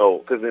sudden, you know,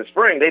 because in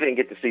spring, they didn't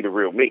get to see the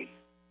real me.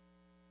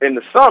 In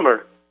the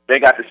summer, they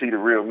got to see the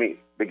real me.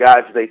 The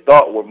guys they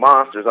thought were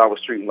monsters, I was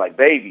treating like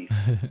babies.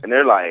 And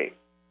they're like,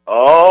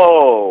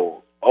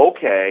 oh,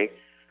 okay.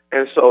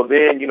 And so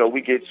then, you know,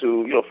 we get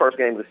to, you know, first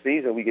game of the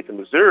season, we get to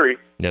Missouri.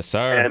 Yes,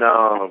 sir. And,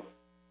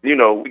 you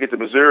know, we get to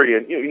Missouri,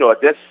 and, you know,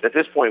 at this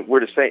point, we're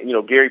the same. You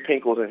know, Gary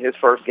Pinkles in his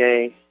first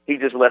game, he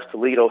just left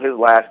Toledo. His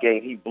last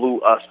game, he blew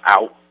us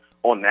out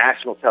on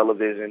national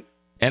television.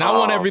 And I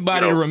want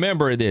everybody to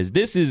remember this.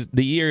 This is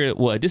the year,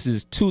 this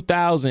is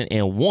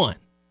 2001.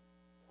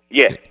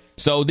 Yeah.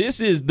 So this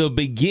is the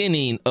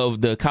beginning of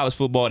the college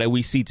football that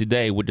we see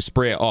today with the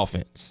spread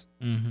offense.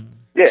 Mm-hmm.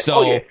 Yeah.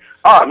 So,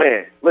 oh,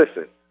 man,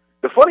 listen.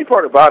 The funny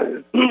part about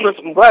it is,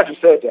 I'm glad you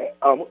said that.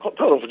 Hold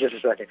on for just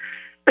a second.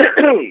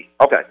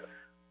 Okay.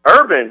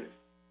 Urban,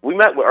 we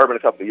met with Urban a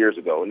couple of years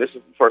ago, and this is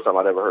the first time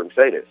I'd ever heard him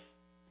say this.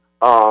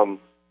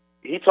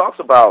 He talks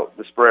about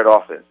the spread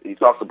offense. He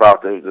talks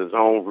about the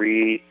zone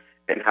read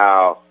and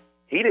how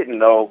he didn't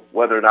know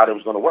whether or not it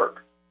was going to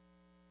work.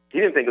 He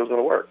didn't think it was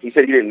going to work. He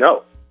said he didn't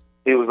know.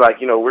 He was like,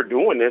 you know, we're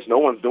doing this. No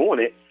one's doing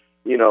it.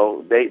 You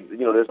know,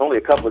 there's only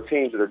a couple of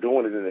teams that are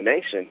doing it in the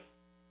nation.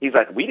 He's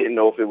like, we didn't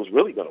know if it was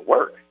really going to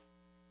work.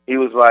 He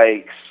was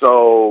like,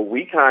 so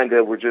we kind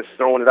of were just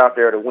throwing it out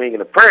there at a wing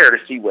and a prayer to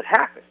see what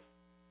happened.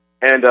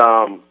 And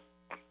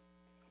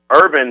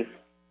Urban,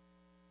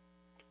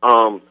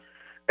 and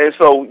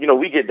so, you know,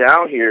 we get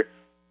down here,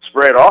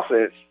 spread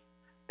offense,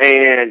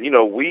 and, you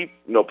know, we,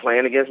 you know,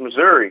 playing against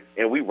Missouri,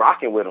 and we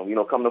rocking with them. You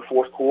know, come the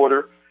fourth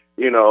quarter,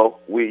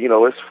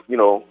 it's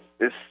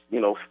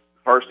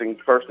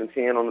first and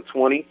 10 on the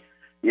 20.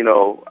 You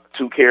know,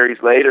 2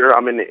 carries later,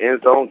 I'm in the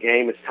end zone.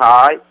 Game is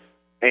tied,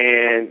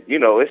 and you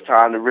know it's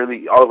time to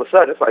really. All of a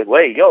sudden, it's like,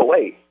 wait,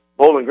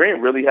 Bowling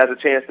Green really has a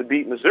chance to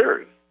beat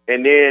Missouri,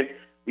 and then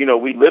you know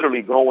we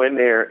literally go in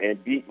there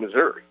and beat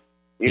Missouri.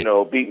 You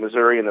know, beat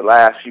Missouri in the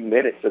last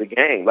minute of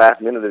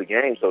the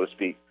game, so to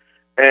speak.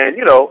 And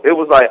you know, it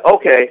was like,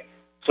 okay,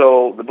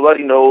 so the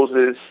bloody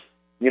noses,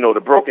 you know,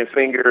 the broken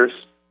fingers,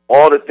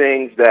 all the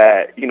things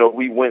that you know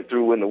we went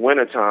through in the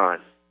wintertime.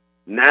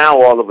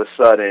 Now all of a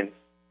sudden,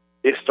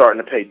 it's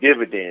starting to pay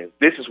dividends.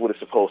 This is what it's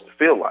supposed to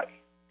feel like.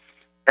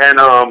 And,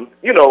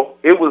 you know,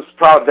 it was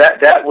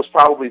that was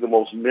probably the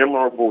most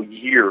memorable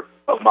year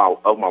of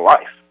my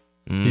life.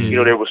 Mm. You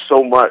know, there was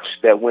so much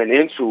that went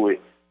into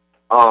it.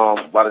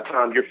 by the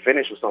time you're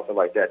finished with something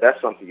like that,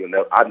 that's something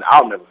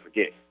I'll never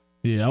forget.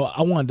 Yeah,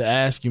 I wanted to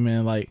ask you,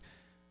 man, like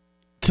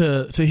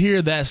to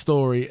hear that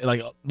story,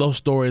 like those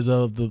stories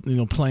of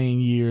the playing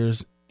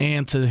years,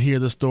 and to hear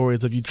the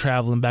stories of you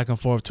traveling back and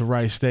forth to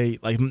Wright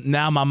State. Like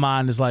now, my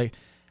mind is like,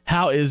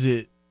 how is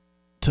it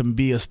to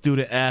be a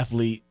student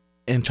athlete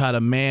and try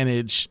to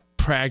manage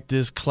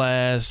practice,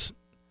 class,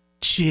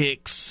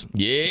 chicks,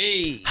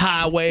 Yay,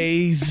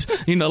 highways?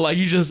 Like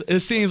it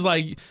seems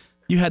like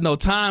you had no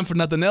time for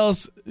nothing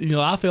else.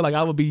 I feel like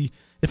I would be,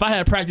 if I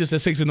had practice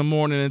at 6 a.m.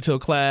 until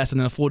class and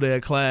then a full day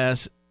of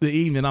class, the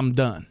evening I'm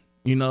done.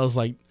 It's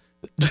like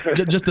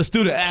just the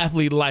student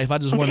athlete life. I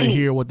just want to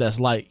hear what that's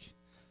like.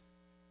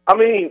 I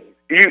mean,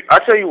 I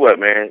tell you what,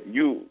 man.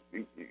 You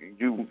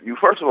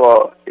first of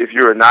all, if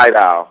you're a night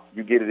owl,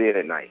 you get it in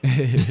at night.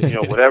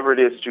 Whatever it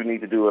is that you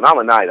need to do. And I'm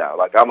a night owl.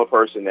 Like, I'm a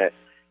person that,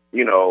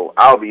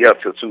 I'll be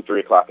up till 2, 3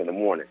 o'clock in the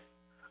morning.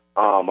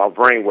 My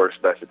brain works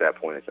best at that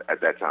point, at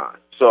that time.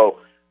 So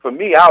for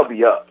me, I'll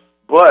be up.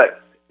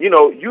 But,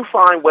 you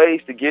find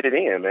ways to get it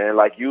in, man.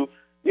 Like,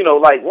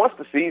 like once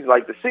the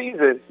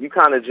season, you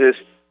kind of just,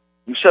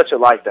 you shut your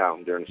life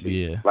down during the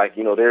season. Yeah. Like,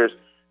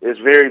 there's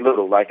very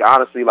little. Like,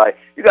 honestly, like,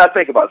 you got to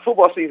think about it.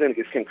 Football season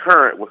is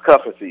concurrent with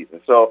cuffing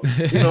season. So,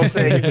 you know what I'm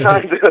saying? You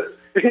kind of,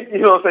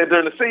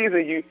 during the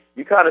season,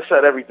 you kind of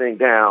shut everything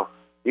down,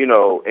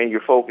 and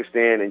you're focused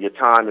in, and your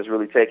time is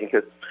really taken.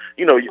 Because,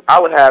 I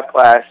would have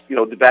class,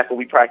 back when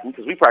we practice,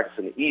 because we practice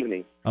in the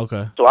evening.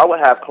 Okay. So I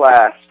would have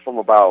class from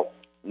about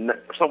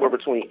somewhere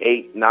between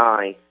 8,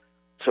 9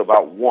 to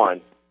about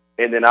 1.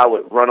 And then I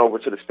would run over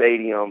to the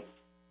stadium,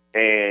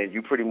 and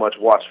you pretty much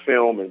watch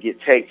film and get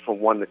tapes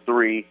from 1 to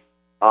 3.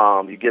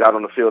 You get out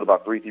on the field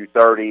about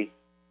 3:30,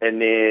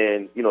 and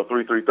then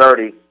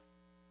 3:30,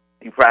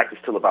 you practice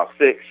till about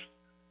 6,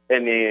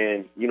 and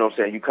then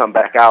you come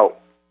back out,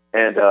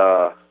 and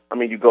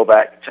you go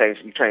back,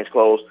 change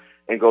clothes,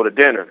 and go to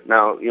dinner.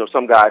 Now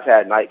some guys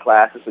had night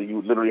classes, so you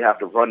would literally have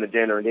to run to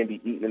dinner and then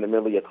be eating in the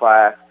middle of your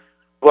class.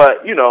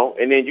 But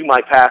and then you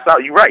might pass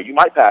out. You're right, you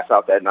might pass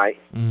out that night.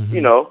 Mm-hmm.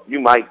 You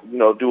might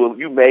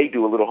you may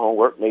do a little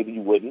homework, maybe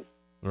you wouldn't.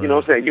 Right. You know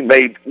what I'm saying?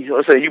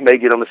 You may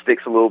get on the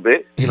sticks a little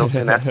bit. You know what I'm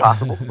saying? That's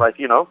possible. Like,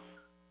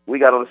 we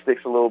got on the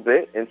sticks a little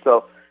bit. And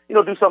so,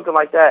 do something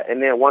like that.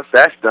 And then once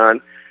that's done,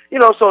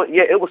 so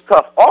yeah, it was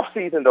tough. Off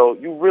season though,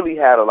 you really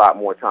had a lot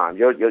more time.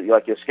 Your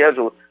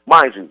schedule,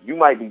 mind you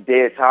might be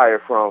dead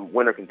tired from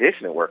winter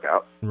conditioning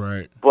workout.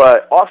 Right.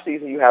 But off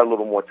season you had a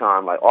little more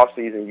time. Like off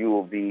season you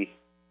will be,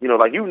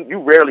 like you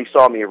rarely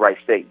saw me at Wright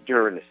State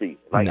during the season.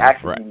 Like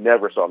you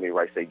never saw me at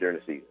Wright State during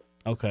the season.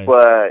 Okay.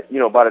 But,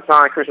 by the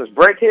time Christmas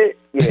break hit,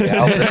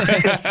 yeah.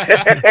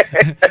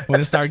 When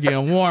it started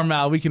getting warm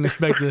out, we can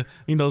expect the,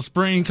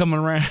 spring coming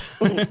around.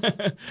 Once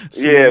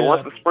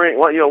the spring,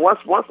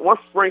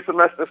 once spring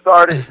semester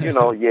started,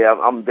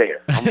 I'm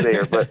there.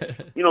 But,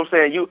 you know what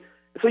I'm saying?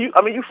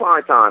 You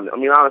find time. I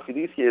mean, honestly,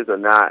 these kids are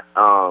not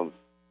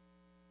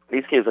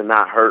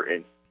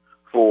hurting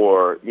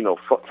for,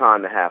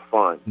 time to have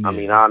fun. Yeah. I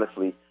mean,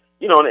 honestly,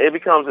 it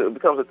becomes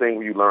a thing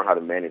where you learn how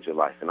to manage your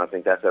life, and I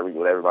think that's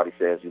what everybody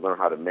says. You learn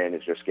how to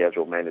manage your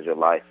schedule, manage your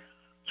life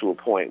to a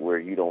point where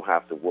you don't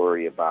have to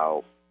worry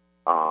about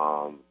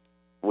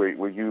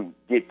where you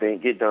get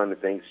done the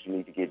things you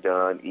need to get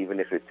done, even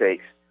if it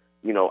takes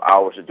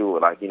hours to do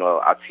it. Like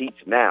I teach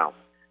now,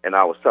 and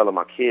I was telling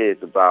my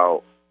kids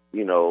about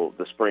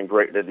the spring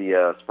break,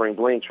 the spring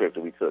bling trip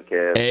that we took,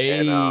 Kev. Hey.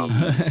 And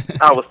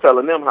I was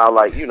telling them how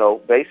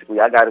basically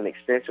I got an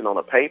extension on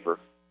a paper.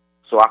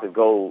 So I could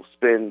go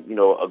spend,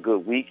 a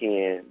good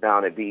weekend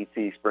down at BET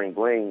Spring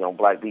Bling on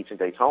Black Beach in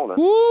Daytona.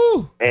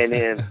 Woo! And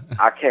then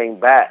I came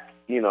back,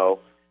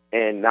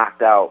 and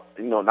knocked out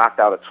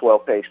a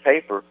 12-page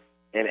paper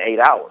in 8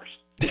 hours.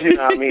 You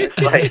know what I mean? It's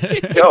like,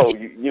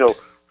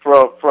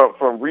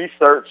 from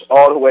research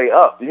all the way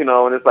up,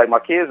 and it's like my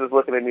kids is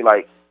looking at me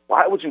like,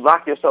 why would you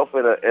lock yourself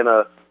in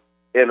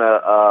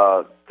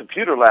a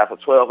computer lab for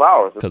 12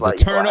 hours? Because the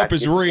turn up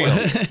is real.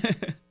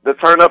 The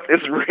turn up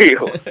is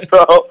real.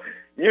 So.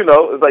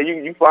 It's like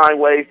you find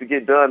ways to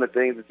get done the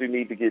things that you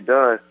need to get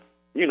done.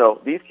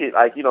 These kids,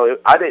 I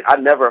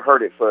never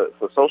heard it for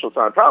social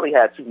time. Probably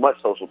had too much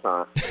social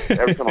time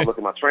every time I look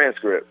at my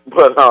transcript.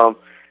 But,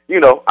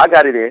 I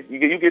got it in.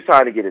 You get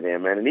time to get it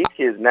in, man. And these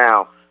kids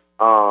now,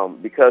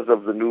 because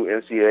of the new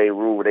NCAA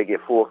rule where they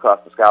get full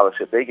cost of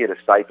scholarship, they get a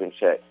stipend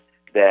check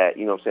that,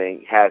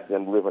 has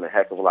them living a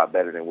heck of a lot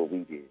better than what we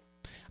did.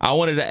 I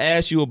wanted to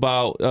ask you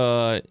about,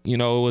 it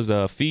was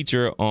a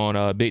feature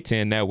on Big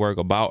Ten Network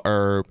about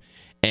Herb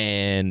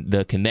and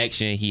the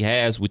connection he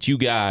has with you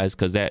guys,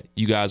 because that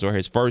you guys are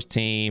his first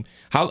team.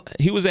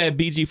 He was at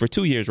BG for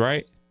 2 years,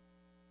 right?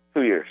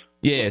 2 years.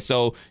 Yeah.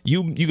 So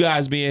you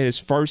guys being his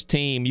first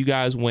team, you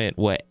guys went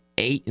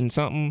 8 and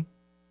something?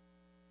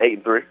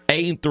 8-3.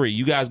 8-3.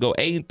 You guys go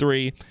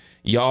 8-3.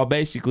 Y'all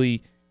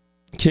basically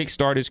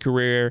kickstart his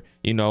career,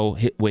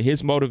 with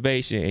his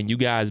motivation and you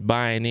guys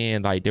buying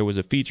in. Like there was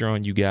a feature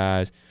on you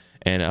guys,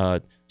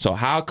 and so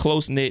how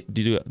close knit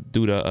do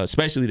the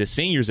especially the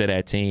seniors of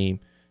that team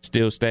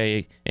still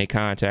stay in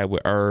contact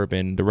with Herb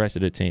and the rest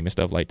of the team and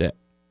stuff like that?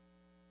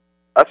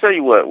 I'll tell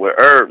you what, with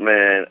Herb,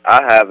 man,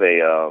 I have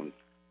an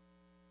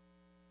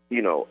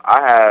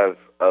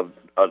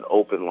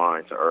open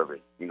line to Urban,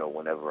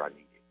 whenever I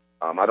need it.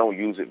 I don't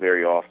use it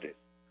very often,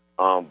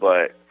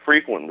 but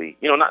frequently,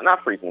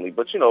 not frequently,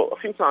 but, a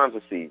few times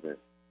a season,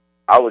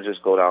 I would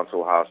just go down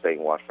to Ohio State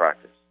and watch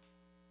practice.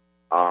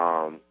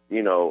 And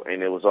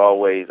I was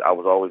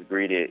always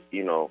greeted,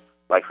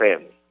 like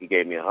family. He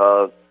gave me a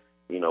hug,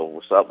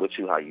 what's up with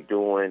you, how you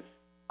doing,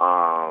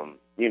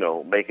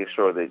 making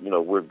sure that,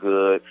 we're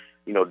good.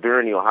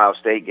 During the Ohio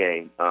State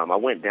game, I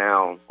went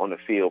down on the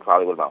field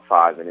probably with about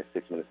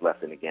 6 minutes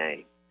left in the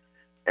game.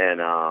 And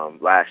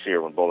last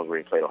year when Bowling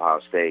Green played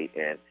Ohio State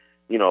and,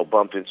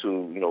 bumped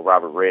into,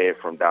 Robert Red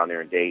from down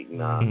there in Dayton,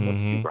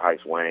 Super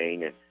Heights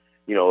Wayne, and,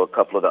 a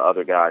couple of the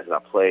other guys that I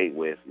played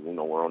with,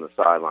 were on the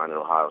sideline at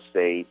Ohio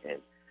State.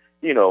 And,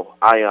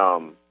 I,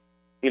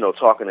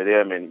 talking to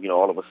them and,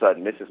 all of a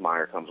sudden Mrs.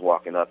 Meyer comes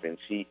walking up and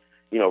she,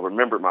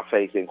 remembered my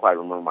face, didn't quite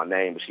remember my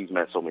name, but she's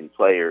met so many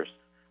players.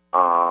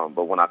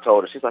 But when I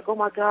told her, she's like, "Oh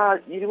my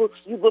God, you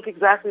look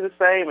exactly the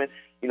same." And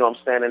I'm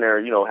standing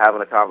there,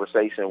 having a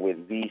conversation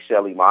with the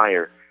Shelly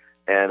Meyer,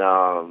 and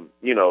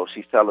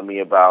she's telling me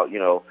about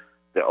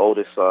the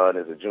oldest son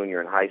is a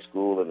junior in high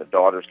school, and the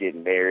daughter's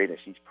getting married, and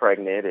she's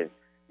pregnant, and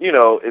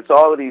it's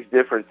all of these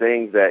different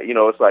things that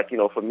it's like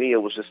for me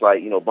it was just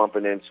like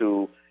bumping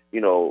into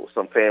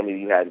some family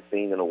you hadn't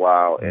seen in a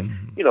while, and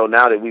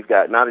now that he's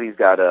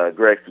got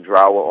Greg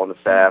Fudrawa on the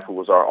staff, who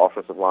was our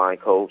offensive line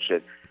coach,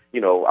 and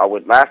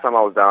last time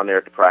I was down there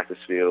at the practice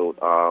field,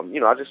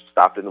 I just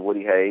stopped in the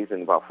Woody Hayes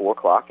and about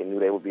 4:00 and knew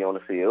they would be on the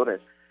field. And,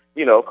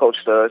 Coach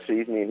Stud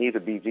sees me and he's a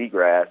BG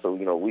grad. So,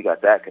 we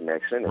got that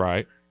connection. And,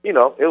 right.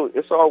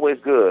 It's always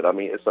good. I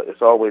mean,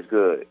 it's always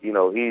good.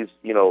 He's,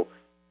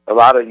 a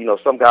lot of,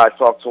 some guys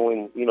talk to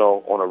him,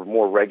 on a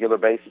more regular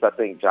basis. I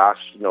think Josh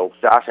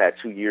had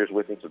 2 years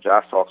with him. So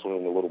Josh talks to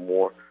him a little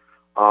more.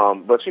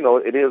 But,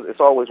 it's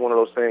always one of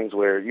those things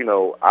where,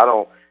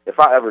 if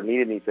I ever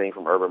needed anything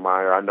from Urban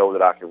Meyer, I know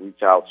that I can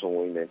reach out to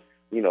him, and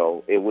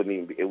it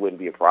wouldn't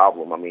be a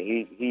problem. I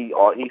mean, he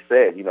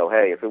said,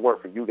 hey, if it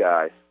weren't for you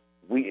guys,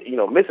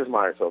 Mrs.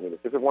 Meyer told me this.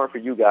 If it weren't for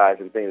you guys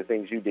and the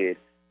things you did,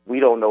 we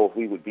don't know if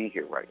we would be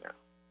here right now.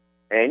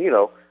 And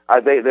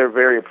they're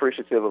very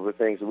appreciative of the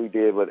things that we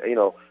did, but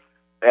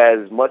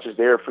as much as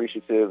they're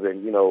appreciative,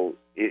 and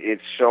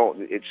it's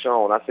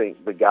shown. I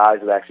think the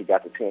guys that actually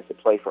got the chance to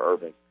play for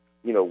Urban,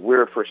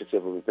 we're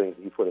appreciative of the things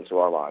that he put into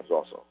our lives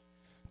also.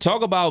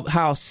 Talk about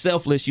how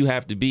selfless you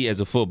have to be as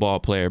a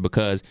football player,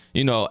 because,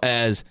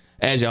 as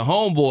your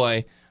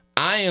homeboy,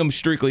 I am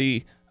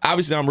strictly,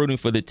 obviously I'm rooting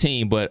for the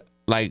team, but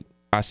like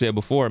I said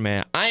before,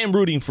 man, I am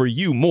rooting for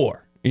you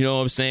more. You know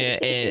what I'm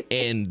saying?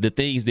 And the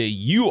things that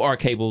you are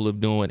capable of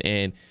doing,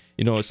 and,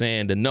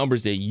 the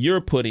numbers that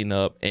you're putting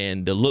up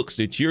and the looks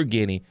that you're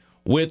getting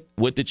with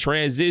the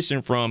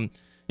transition from,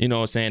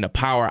 the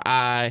power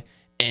I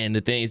and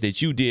the things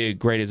that you did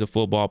great as a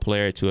football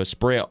player to a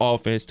spread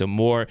offense, to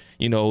more,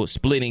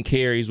 splitting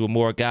carries with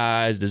more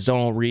guys, the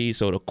zone read,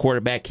 so the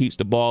quarterback keeps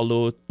the ball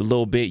a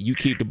little bit, you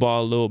keep the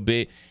ball a little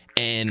bit,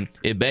 and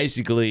it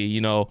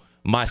basically,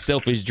 my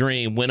selfish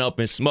dream went up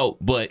in smoke.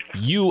 But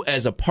you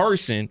as a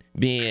person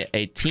being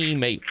a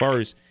teammate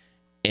first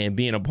and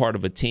being a part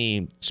of a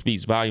team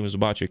speaks volumes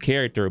about your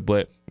character.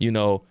 But,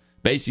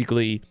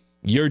 basically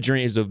your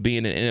dreams of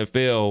being in the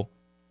NFL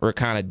were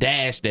kind of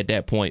dashed at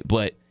that point,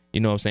 but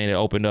it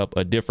opened up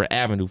a different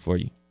avenue for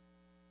you.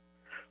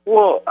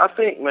 Well, I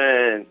think,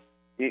 man,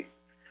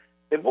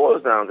 it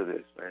boils down to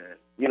this, man.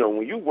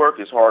 When you work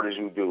as hard as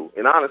you do,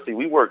 and honestly,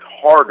 we worked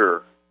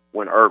harder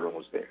when Urban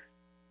was there.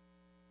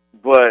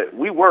 But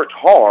we worked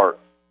hard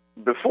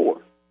before.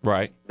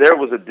 Right. There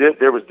was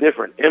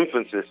different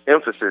emphasis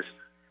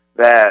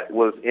that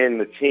was in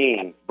the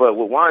team. But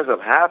what winds up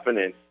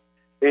happening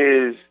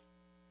is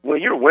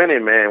when you're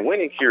winning, man,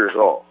 winning cures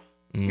all.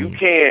 You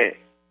can't.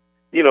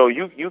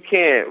 You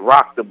can't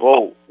rock the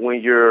boat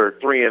when you're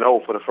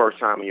 3-0 for the first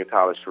time in your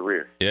college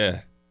career.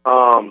 Yeah.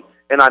 And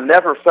I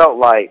never felt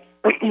like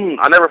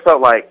I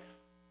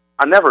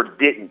never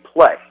didn't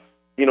play.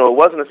 It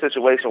wasn't a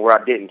situation where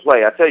I didn't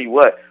play. I tell you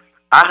what,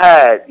 I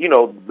had,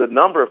 the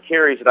number of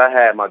carries that I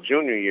had my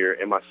junior year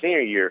and my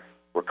senior year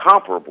were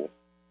comparable.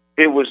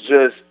 It was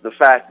just the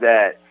fact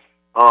that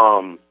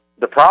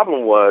the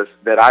problem was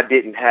that I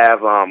didn't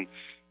have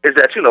is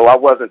that I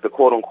wasn't the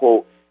quote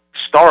unquote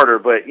starter,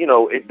 but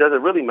it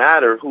doesn't really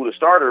matter who the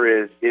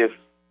starter is if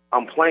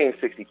I'm playing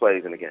 60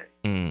 plays in the game.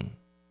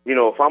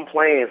 If I'm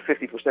playing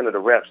 50% of the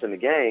reps in the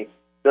game,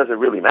 doesn't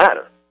really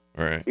matter.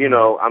 Right.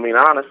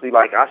 Honestly,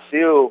 like I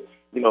still,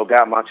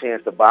 got my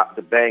chance to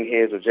bang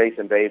heads with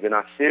Jason Babe, and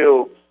I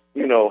still,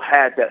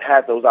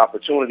 had those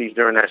opportunities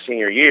during that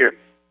senior year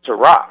to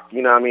rock.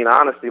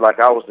 Honestly, like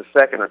I was the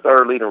second or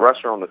third leading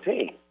rusher on the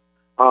team.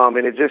 And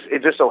it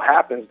just so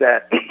happens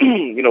that,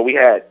 we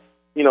had,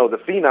 the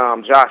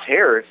phenom Josh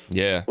Harris,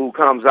 yeah, who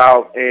comes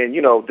out and,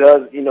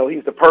 does,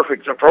 he's the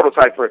perfect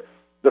prototype for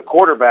the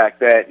quarterback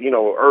that, you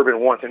know, Urban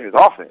wants in his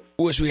offense.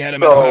 Wish we had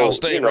him So, at Ohio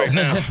State you know, right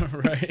now.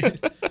 Right.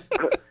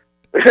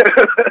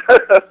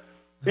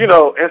 You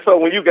know, and so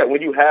when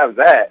you have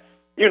that,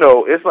 you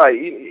know, it's like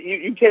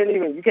you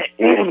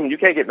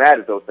can't get mad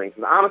at those things.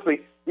 And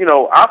honestly, you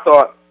know, I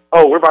thought,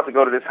 oh, we're about to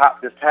go to this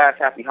pass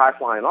happy high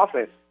flying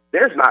offense.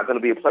 There's not going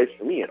to be a place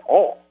for me at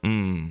all.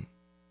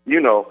 You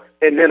know,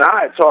 and then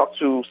I had talked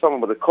to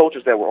some of the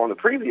coaches that were on the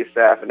previous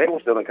staff, and they were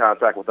still in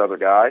contact with other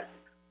guys,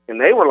 and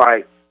they were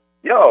like,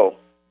 yo,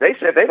 they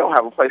said they don't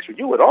have a place for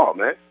you at all,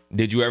 man.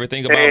 Did you ever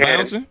think about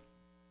bouncing?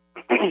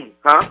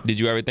 Huh? Did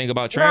you ever think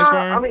about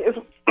transferring? Nah, I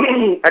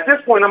mean, at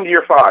this point, I'm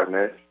year 5,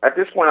 man. At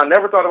this point, I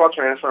never thought about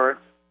transferring.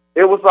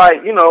 It was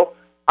like, you know,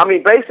 I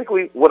mean,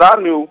 basically what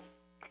I knew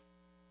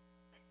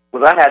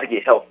was I had to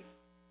get healthy.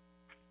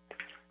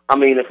 I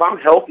mean, if I'm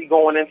healthy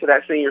going into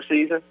that senior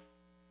season,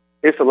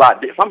 it's a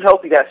lot. If I'm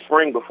healthy that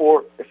spring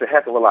before, it's a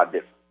heck of a lot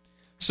different.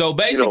 So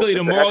basically, you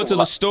know, the moral to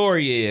the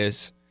story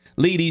is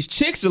leave these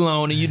chicks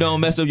alone and you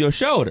don't mess up your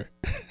shoulder.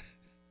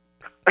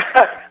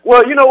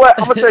 Well, you know what?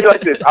 I'm gonna tell you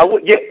like this.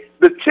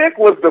 The chick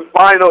was the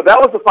final. That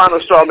was the final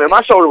straw, man.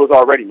 My shoulder was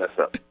already messed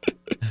up.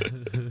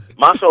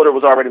 My shoulder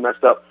was already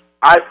messed up.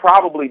 I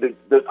probably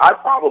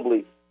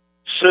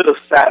should have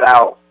sat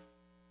out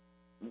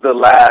the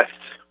last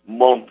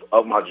month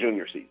of my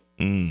junior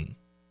season.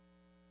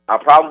 I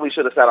probably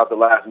should have sat out the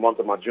last month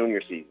of my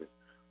junior season.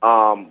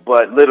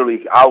 But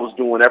literally, I was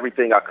doing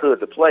everything I could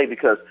to play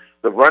because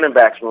the running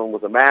backs room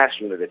was a mass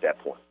unit at that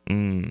point.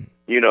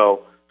 You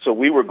know, so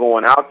we were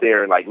going out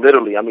there and, like,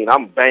 literally, I mean,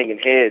 I'm banging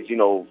heads, you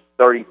know,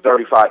 30,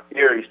 35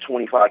 carries,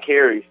 25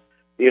 carries,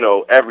 you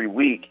know, every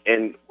week.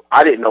 And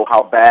I didn't know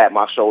how bad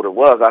my shoulder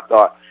was. I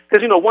thought,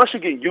 because, you know, once you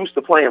get used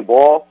to playing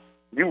ball,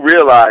 you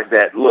realize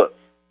that, look,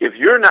 if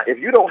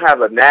you don't have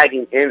a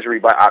nagging injury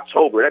by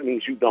October, that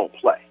means you don't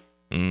play.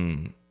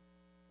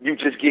 You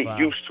just get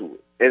used to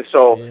it. And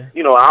so,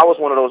 you know, I was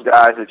one of those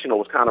guys that, you know,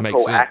 was kind of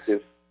proactive.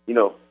 Sense. You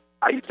know,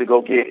 I used to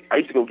go get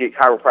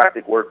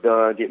chiropractic work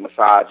done, get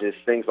massages,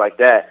 things like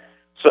that.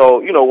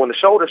 So, you know, when the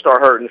shoulder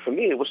started hurting for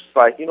me, it was just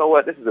like, you know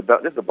what, this is a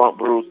bump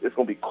bruise. It's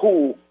gonna be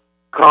cool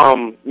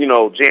come, you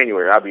know,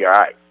 January. I'll be all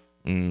right.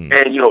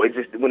 And, you know, it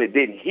just, when it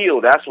didn't heal,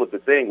 that's what the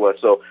thing was.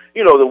 So,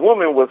 you know, the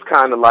woman was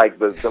kind of like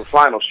the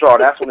final straw.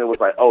 That's when it was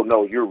like, oh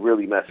no, you're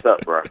really messed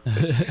up, bro.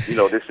 You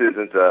know, this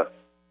isn't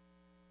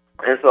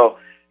and so,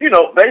 you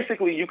know,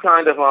 basically you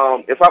kind of,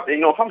 if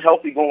I'm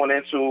healthy going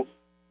into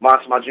my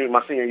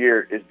senior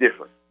year, it's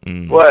different.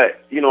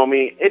 But, you know what I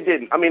mean, it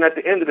didn't. I mean, at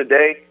the end of the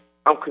day,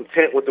 I'm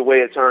content with the way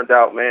it turned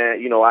out,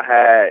 man. You know, I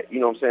had, you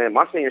know what I'm saying,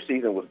 my senior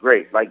season was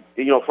great. Like,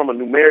 you know, from a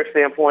numeric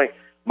standpoint,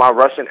 my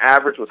rushing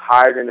average was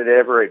higher than it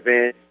ever had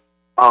been.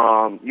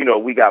 You know,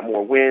 we got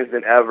more wins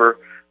than ever.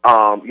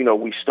 You know,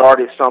 we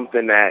started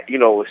something that, you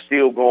know, is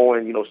still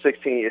going, you know,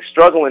 16 is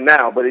struggling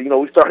now, but, you know,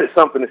 we started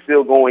something that's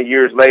still going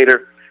years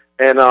later.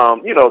 And,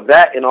 you know,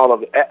 that and all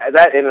of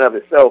that in and of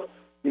itself,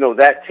 you know,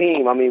 that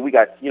team, I mean, we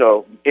got, you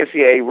know,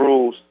 NCAA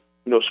rules,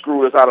 you know,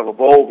 screwed us out of a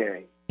bowl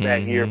game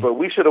that year, but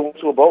we should have went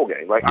to a bowl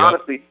game. Like,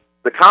 honestly,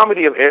 the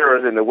comedy of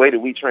errors and the way that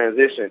we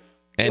transitioned.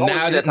 And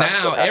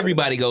now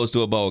everybody goes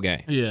to a bowl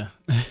game. Yeah.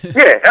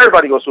 Yeah,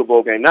 everybody goes to a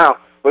bowl game now.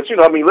 But, you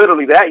know, I mean,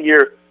 literally that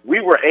year we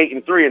were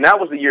 8-3, and that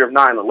was the year of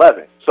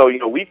 9/11. So, you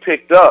know, we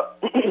picked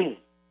up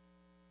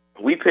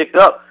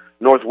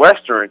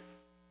Northwestern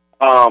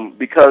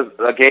because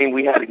a game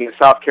we had against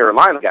South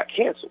Carolina got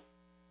canceled.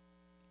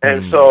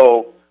 And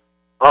so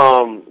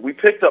we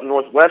picked up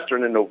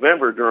Northwestern in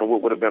November during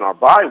what would have been our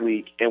bye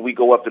week, and we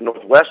go up to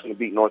Northwestern to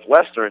beat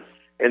Northwestern.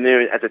 And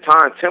then at the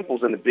time,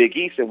 Temple's in the Big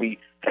East, and we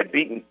had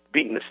beaten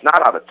the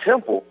snot out of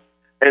Temple.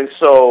 And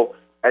so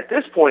at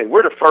this point,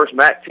 we're the first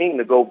MAC team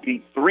to go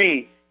beat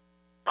 3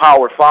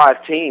 Power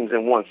 5 teams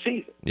in one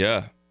season.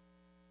 Yeah.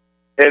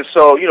 And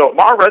so, you know,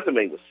 my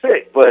resume was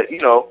sick, but, you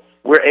know,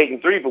 we're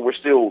 8-3, but we're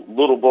still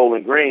Little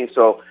Bowling Green.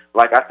 So,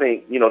 like, I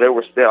think, you know,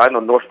 I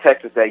know North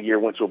Texas that year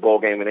went to a bowl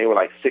game, and they were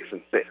like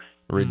 6-6.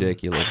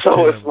 Ridiculous.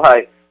 So it's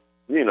like,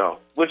 you know,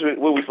 what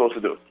are we supposed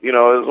to do? You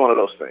know, it was one of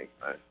those things.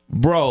 Right?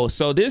 Bro,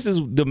 so this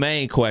is the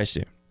main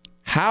question.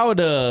 How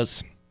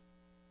does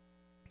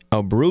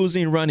a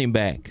bruising running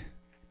back,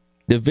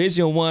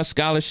 Division I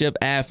scholarship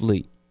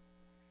athlete,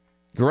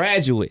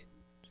 graduate,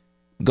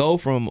 go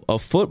from a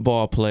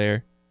football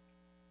player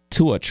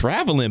to a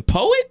traveling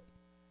poet?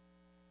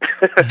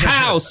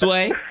 How,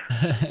 Sway?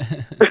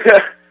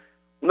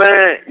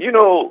 Man, you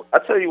know, I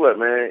tell you what,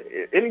 man,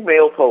 any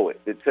male poet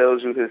that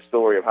tells you his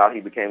story of how he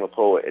became a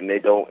poet and they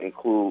don't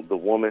include the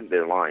woman,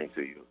 they're lying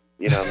to you.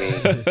 You know what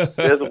I mean?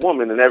 There's a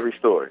woman in every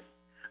story.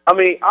 I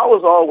mean, I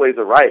was always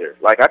a writer.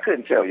 Like, I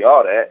couldn't tell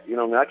y'all that. You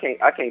know what I mean?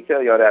 I can't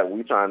tell y'all that when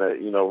we trying to,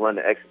 you know, run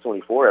the Exit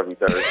 24 every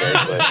Thursday.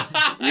 But,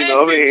 you know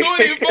what I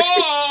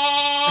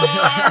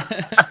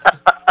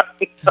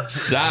mean? 24!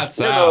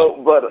 Shots out.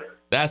 Know, but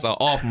that's an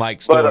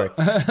off-mic story.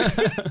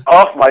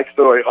 Off-mic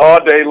story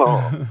all day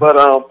long. But,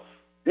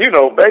 you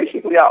know,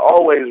 basically I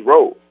always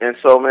wrote. And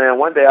so, man,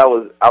 one day I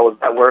was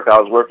at work.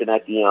 I was working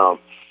at the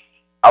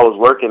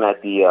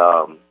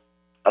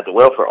at the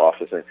welfare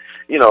office, and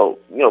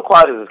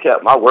quiet as it's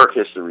kept, my work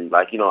history,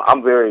 like,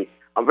 I'm very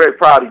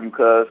proud of you,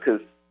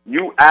 because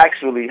you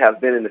actually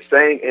have been in the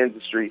same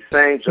industry,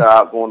 same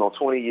job, going on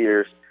 20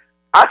 years.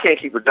 I can't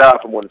keep a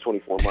job for more than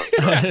 24 months.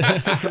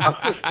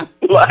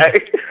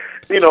 Like,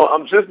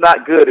 I'm just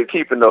not good at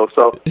keeping those.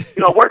 So,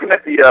 working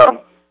at the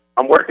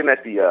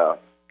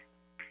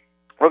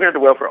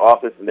welfare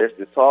office, and there's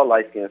this tall,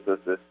 light-skinned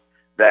sister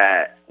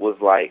that was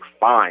like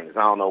fine. I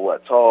don't know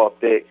what, tall,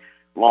 thick,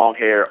 long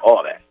hair,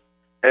 all that.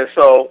 And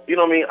so,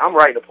 I'm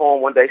writing a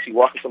poem. One day she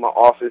walked into my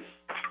office.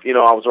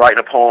 I was writing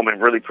a poem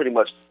and really pretty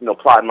much,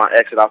 plotting my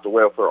exit out the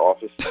welfare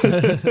office.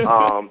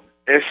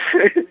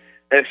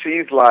 And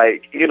she's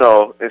like,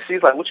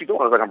 what you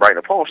doing? I was like, I'm writing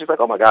a poem. She's like,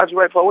 oh my God, you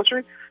write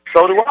poetry?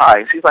 So do I.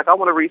 And she's like, I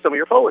want to read some of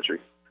your poetry.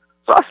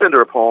 So I send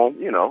her a poem,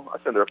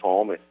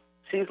 and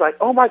she's like,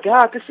 oh my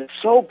God, this is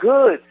so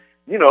good.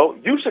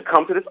 You should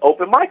come to this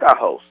open mic I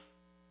host.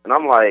 And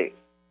I'm like,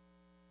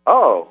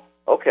 oh,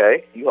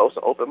 okay, you host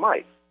an open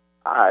mic.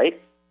 All right.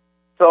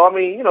 So, I'm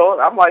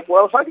like,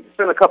 well, if I could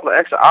spend a couple of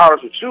extra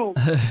hours with you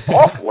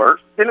off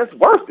work, then it's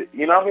worth it.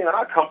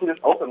 I come to this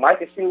open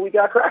mic and see what we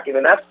got cracking.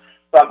 And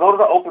so I go to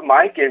the open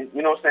mic, and,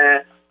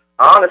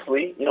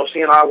 honestly,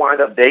 she and I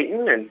wind up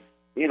dating, and,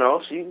 she,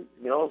 it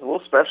was a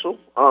little special.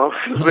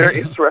 It was a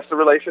very interesting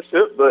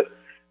relationship, but,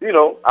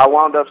 I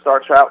wound up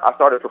I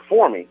started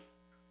performing.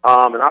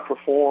 And I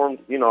performed,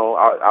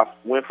 I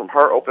went from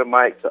her open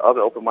mic to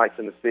other open mics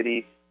in the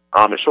city.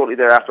 And shortly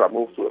thereafter, I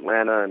moved to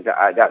Atlanta, and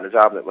I got a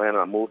job in Atlanta.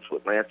 I moved to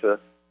Atlanta,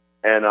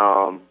 and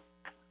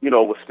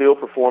was still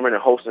performing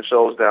and hosting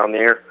shows down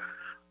there.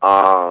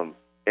 And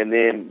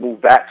then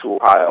moved back to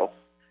Ohio,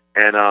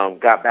 and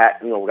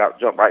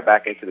jumped right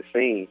back into the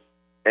scene.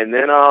 And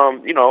then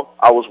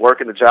I was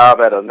working a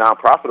job at a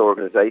nonprofit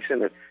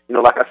organization, and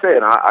like I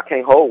said, I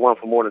can't hold one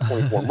for more than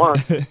 24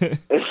 months,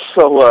 and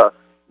so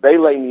they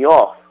laid me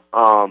off.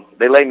 And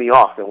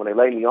when they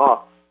laid me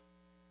off,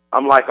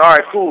 I'm like, all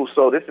right, cool.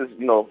 So this is,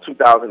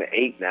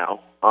 2008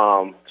 now.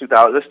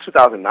 This is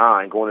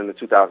 2009 going into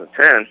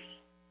 2010.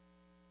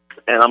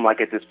 And I'm like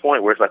at this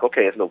point where it's like,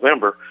 okay, it's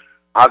November.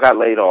 I got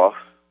laid off.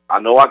 I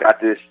know I got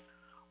this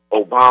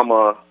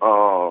Obama,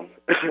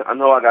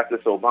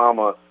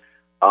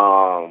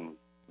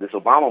 this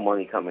Obama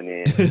money coming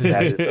in.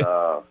 That is,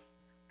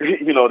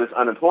 this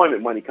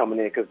unemployment money coming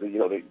in because,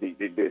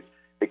 the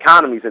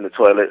economy's in the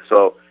toilet.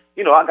 So,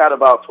 I got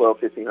about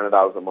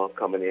 $1,200-1,500 a month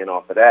coming in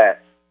off of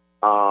that.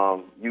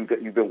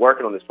 You've been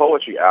working on this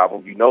poetry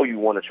album. You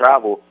want to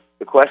travel.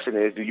 The question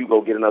is, do you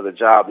go get another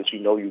job that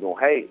you're going to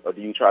hate, or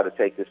do you try to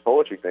take this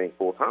poetry thing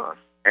full time?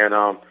 And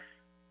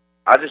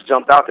I just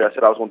jumped out there. I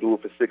said I was going to do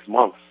it for 6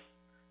 months.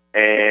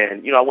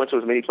 And, I went to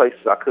as many places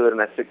as I could in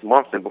that 6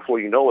 months, and before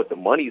you know it, the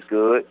money's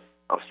good.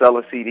 I'm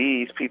selling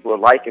CDs. People are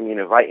liking me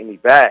and inviting me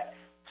back.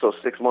 So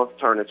 6 months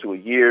turned into a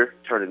year,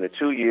 turned into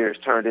 2 years,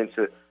 turned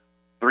into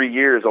 3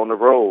 years on the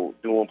road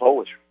doing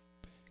poetry.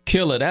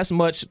 Killer, that's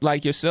much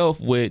like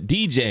yourself with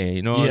DJ,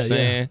 you know what I'm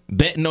saying? Yeah.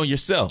 Betting on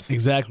yourself.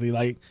 Exactly.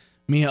 Like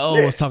me and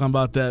O was talking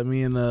about that.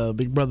 Me and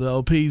big brother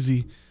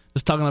OPZ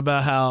was talking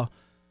about how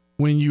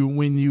when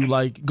you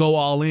like go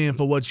all in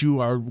for what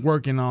you are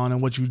working on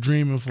and what you're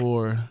dreaming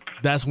for,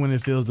 that's when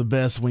it feels the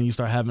best, when you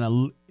start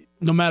having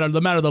no matter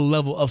the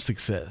level of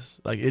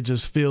success. Like, it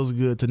just feels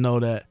good to know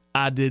that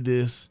I did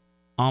this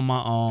on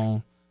my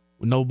own.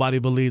 Nobody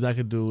believes I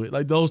could do it.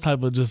 Like, those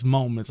type of just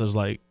moments is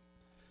like,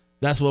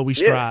 that's what we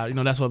strive.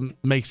 That's what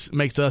makes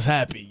us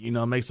happy.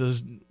 Makes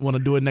us want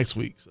to do it next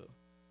week. So,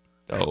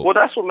 well,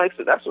 that's what makes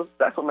it. That's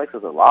what makes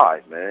us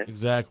alive, man.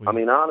 Exactly. I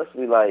mean,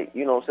 honestly, like,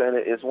 what I'm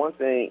saying, it's one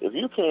thing if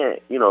you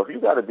can't, if you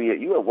got to be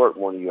you at work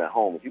more than you at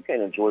home. If you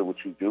can't enjoy what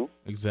you do,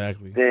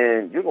 exactly,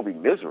 then you're gonna be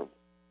miserable.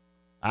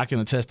 I can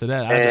attest to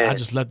that. I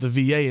just left the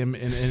VA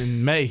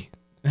in May.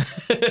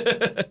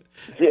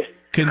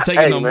 Couldn't take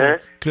it no more.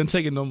 Couldn't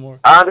take it no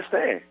more. I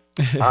understand.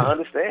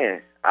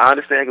 I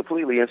understand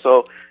completely. And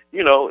so,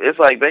 it's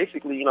like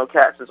basically,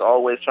 cats is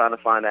always trying to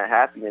find that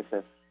happiness.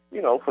 And,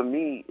 for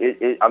me,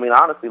 I mean,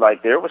 honestly,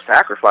 like, there were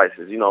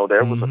sacrifices.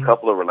 There was a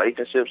couple of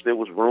relationships that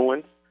was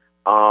ruined.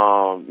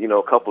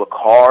 A couple of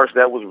cars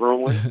that was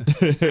ruined.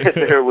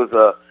 There was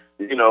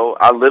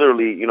I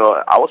literally,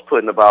 I was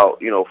putting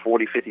about,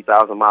 40,000,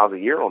 50,000 miles a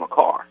year on a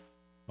car.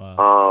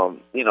 Wow.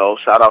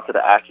 Shout out to the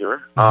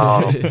Acura.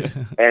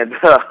 And,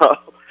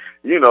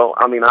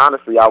 I mean,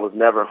 honestly, I was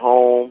never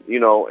home.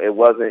 It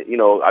wasn't,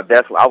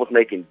 I was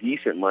making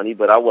decent money,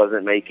 but I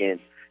wasn't making,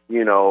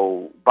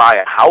 buy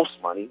a house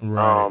money.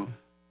 Right.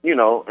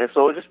 And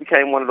so it just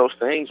became one of those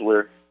things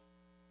where,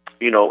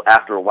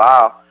 after a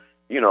while,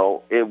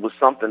 it was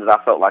something that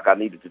I felt like I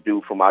needed to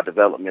do for my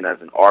development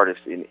as an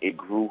artist, and it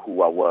grew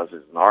who I was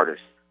as an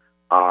artist.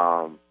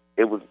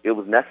 It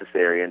was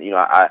necessary, and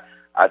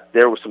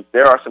there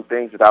are some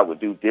things that I would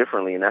do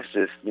differently, and that's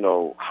just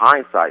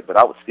hindsight. But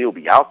I would still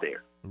be out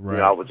there.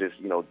 Right. I would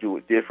just do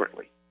it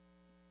differently.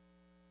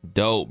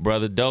 Dope,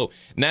 brother, dope.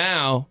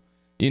 Now,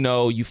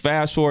 you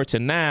fast forward to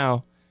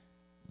now.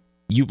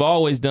 You've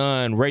always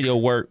done radio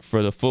work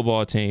for the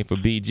football team for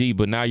BG,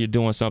 but now you're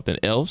doing something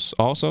else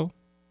also.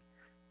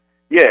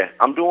 Yeah,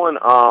 I'm doing.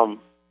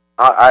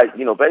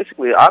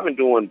 Basically, I've been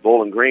doing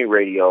Bowling Green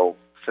radio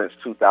since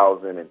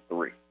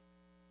 2003.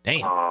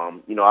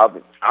 Damn.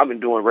 I've been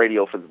doing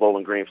radio for the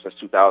Bowling Green since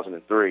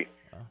 2003,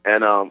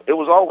 and it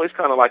was always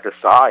kind of like a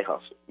side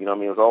hustle. You know what I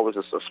mean? It was always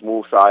just a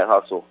smooth side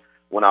hustle.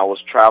 When I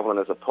was traveling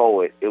as a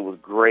poet, it was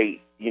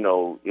great. You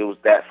know, it was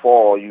that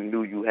fall you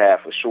knew you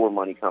had for sure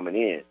money coming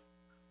in.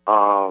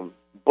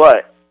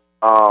 But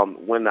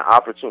when the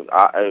opportunity,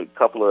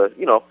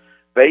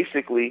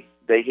 basically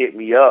they hit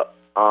me up.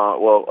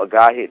 A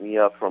guy hit me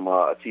up from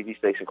a TV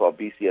station called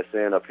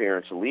BCSN up here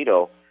in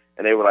Toledo,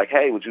 and they were like,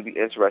 "Hey, would you be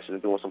interested in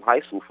doing some high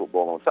school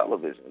football on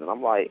television?" And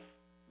I'm like,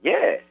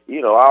 "Yeah,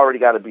 I already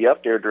got to be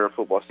up there during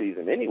football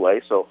season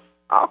anyway, so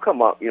I'll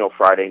come up,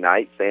 Friday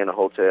night, stay in a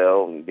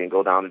hotel, and then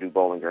go down and do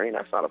Bowling Green.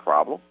 That's not a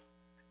problem."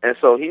 And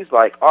so he's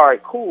like, "All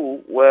right,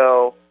 cool.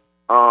 Well,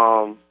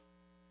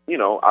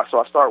 so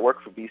I started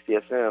working for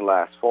BCSN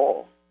last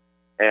fall.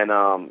 And,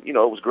 it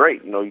was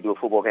great. You do a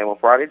football game on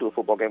Friday, do a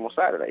football game on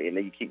Saturday, and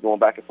then you keep going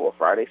back and forth,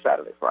 Friday,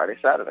 Saturday, Friday,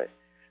 Saturday.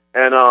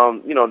 And,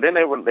 then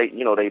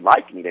they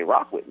liked me, they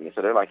rock with me.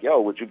 So they're like,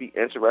 "Yo, would you be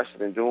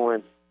interested in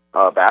doing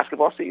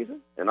basketball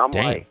season?" And I'm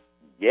like,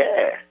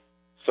 "Yeah."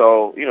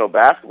 So,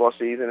 basketball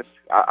season,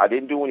 I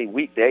didn't do any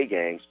weekday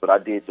games, but I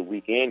did the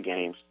weekend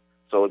games.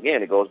 So,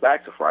 again, it goes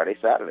back to Friday,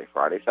 Saturday,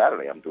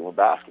 I'm doing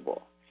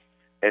basketball.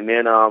 And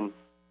then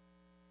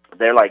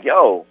they're like,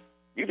 "Yo,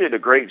 you did a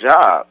great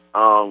job.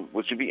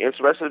 Would you be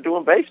interested in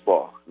doing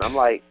baseball?" And I'm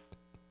like,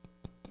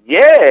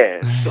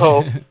 "Yeah."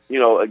 So,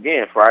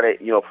 again, Friday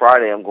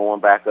I'm going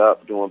back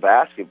up doing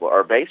basketball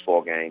or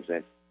baseball games.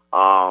 And,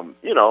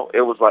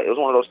 it was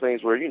one of those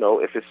things where,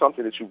 if it's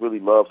something that you really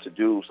love to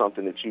do,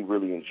 something that you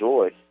really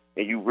enjoy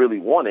and you really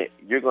want it,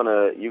 you're going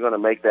to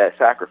make that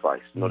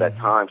sacrifice, that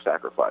time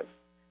sacrifice,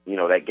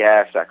 that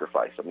gas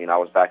sacrifice. I mean, I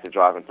was back to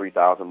driving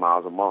 3,000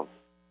 miles a month.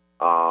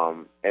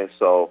 And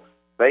so,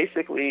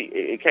 basically,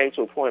 it came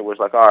to a point where it's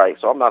like, all right,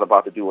 so I'm not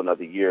about to do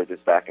another year of this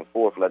back and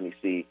forth. Let me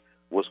see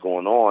what's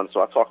going on.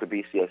 So I talked to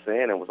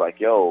BCSN and was like,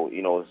 "Yo,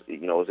 is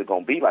it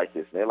going to be like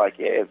this?" And they're like,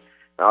 "Yeah."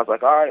 And I was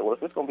like, "All right, well,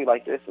 if it's going to be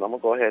like this, then I'm going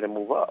to go ahead and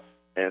move up."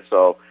 And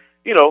so,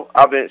 I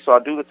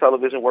do the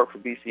television work for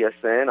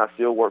BCSN. I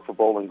still work for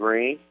Bowling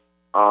Green.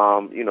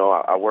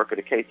 I work at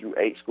a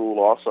K-8 school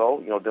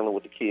also, dealing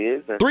with the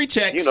kids. And, 3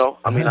 checks.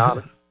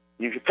 Honestly.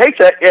 You can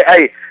paycheck.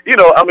 Hey,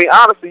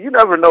 honestly, you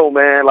never know,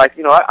 man. Like,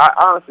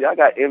 I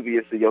got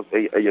envious of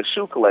your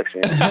shoe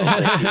collection.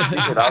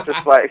 I'm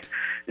just like,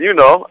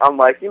 I'm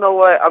like, you know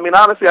what? I mean,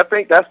 honestly, I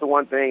think that's the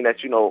one thing that,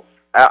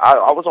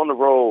 I was on the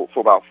road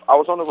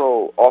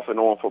off and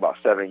on for about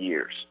 7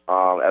 years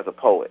as a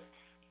poet,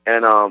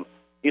 and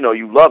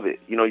you love it.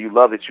 You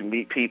love it. You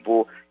meet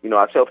people.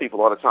 I tell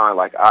people all the time,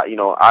 like,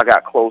 I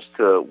got close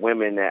to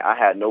women that I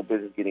had no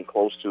business getting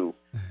close to,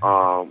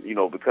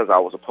 because I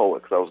was a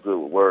poet, because I was good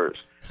with words.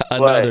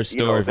 Another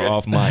story for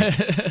off mic.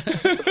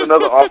 It's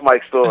another off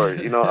mic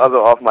story. Other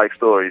off mic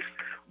stories.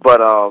 But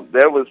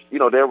there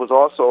was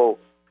also,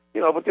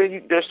 but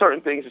then there's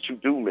certain things that you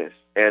do miss,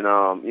 and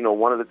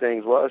one of the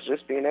things was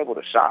just being able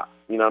to shop.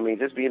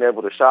 Just being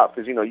able to shop,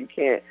 because you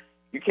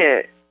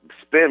can't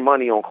spend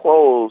money on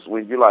clothes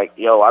when you're like,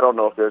 "Yo, I don't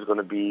know if there's going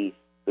to be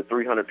the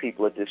 300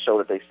 people at this show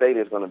that they say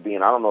there's going to be,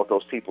 and I don't know if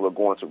those people are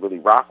going to really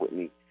rock with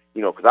me."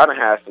 Because I done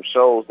had some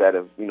shows that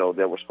have,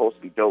 that were supposed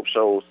to be dope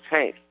shows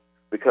tank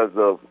because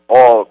of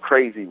all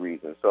crazy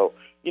reasons. So,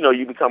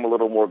 you become a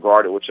little more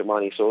guarded with your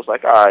money. So it's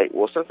like, all right,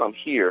 well, since I'm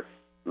here,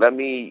 let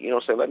me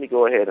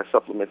go ahead and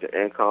supplement the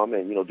income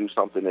and, do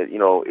something that,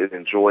 is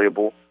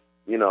enjoyable.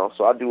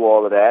 So I do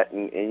all of that,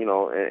 and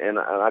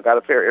I got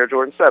a pair of Air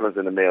Jordan 7s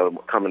in the mail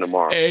coming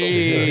tomorrow.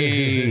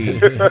 Hey,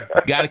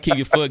 got to keep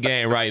your foot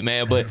game right,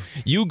 man. But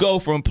you go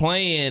from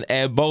playing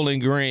at Bowling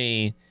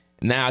Green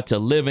now to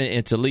living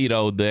in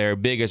Toledo, their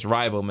biggest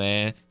rival,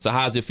 man. So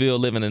how's it feel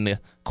living in the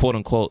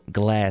quote-unquote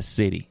glass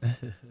city?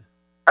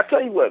 I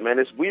tell you what, man,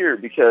 it's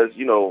weird because,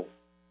 in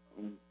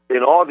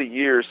all the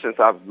years since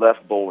I've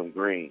left Bowling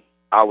Green,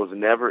 I was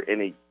never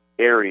in a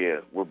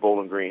area where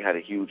Bowling Green had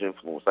a huge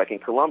influence. Like in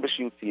Columbus,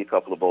 you'd see a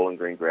couple of Bowling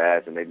Green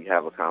grads and maybe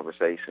have a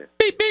conversation.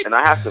 Beep, beep. And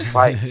I have to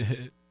fight.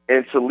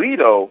 In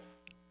Toledo,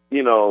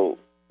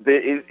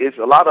 it's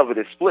a lot of it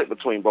is split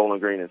between Bowling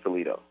Green and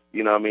Toledo.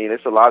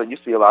 It's you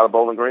see a lot of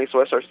Bowling Green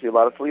sweatshirts, you see a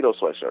lot of Toledo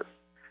sweatshirts.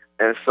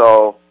 And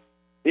so,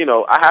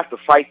 I have to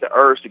fight the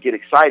urge to get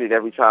excited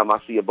every time I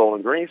see a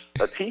Bowling Green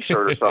a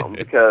T-shirt or something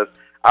because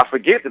I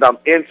forget that I'm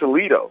in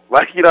Toledo.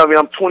 Like,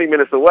 I'm 20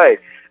 minutes away.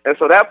 And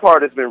so that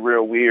part has been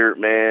real weird,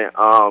 man.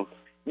 I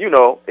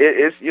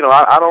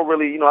don't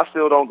really, I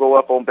still don't go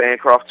up on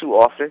Bancroft too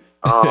often.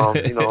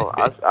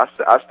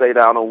 I stay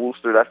down on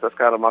Wooster. That's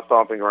kind of my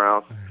stomping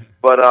ground.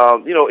 But,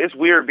 it's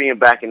weird being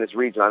back in this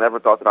region. I never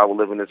thought that I would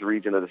live in this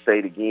region of the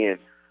state again,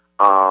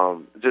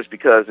 just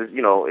because,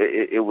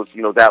 it was,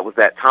 that was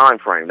that time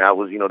frame. That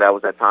was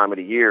that time of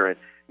the year. And,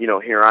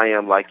 here I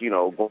am, like,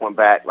 going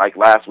back, like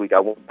last week, I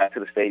went back to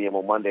the stadium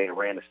on Monday and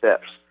ran the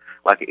steps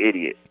like an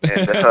idiot.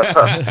 And,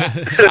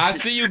 I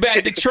see you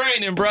back to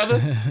training,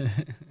 brother.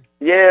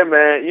 Yeah,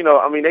 man. You know,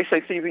 I mean, they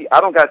say TV.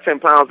 I don't got 10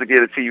 pounds to give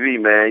to TV,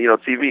 man. You know,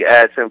 TV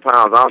adds 10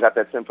 pounds. I don't got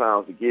that 10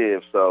 pounds to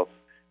give. So,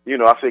 you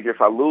know, I figure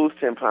if I lose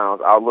 10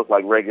 pounds, I'll look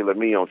like regular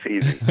me on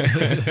TV.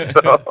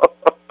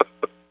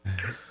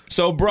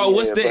 So, bro, Yeah,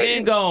 what's the buddy.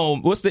 end goal?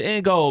 What's the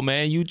end goal,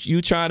 man?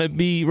 You trying to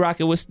be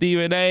rocking with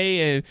Stephen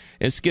A.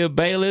 and Skip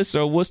Bayless,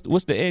 or what's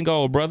the end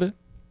goal, brother?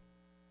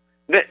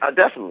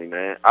 Definitely,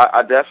 man.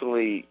 I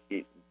definitely.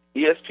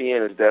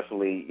 ESPN is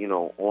definitely, you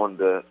know, on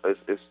the.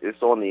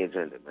 It's on the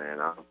agenda, man.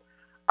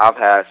 I've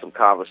had some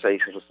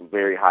conversations with some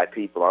very high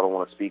people. I don't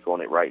want to speak on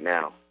it right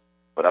now,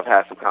 but I've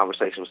had some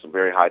conversations with some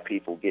very high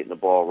people getting the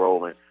ball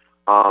rolling.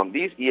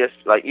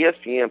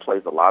 ESPN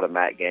plays a lot of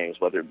MAC games,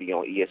 whether it be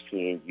on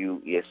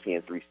ESPNU,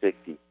 ESPN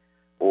 360,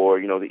 or,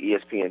 you know, the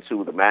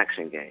ESPN2, the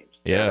Maction games.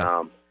 Yeah.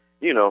 And,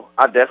 you know,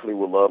 I definitely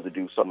would love to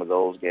do some of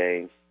those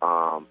games.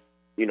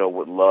 You know,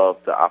 would love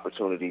the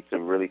opportunity to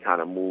really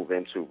kind of move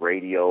into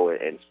radio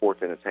and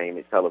sports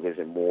entertainment,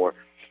 television more.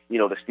 You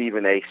know, the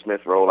Stephen A.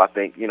 Smith role, I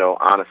think, you know,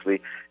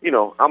 honestly, you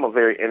know, I'm a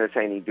very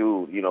entertaining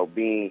dude, you know,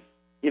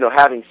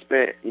 having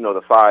spent, you know,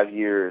 the 5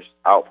 years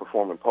out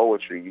performing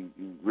poetry, you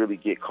really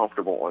get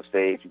comfortable on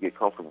stage. You get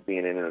comfortable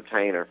being an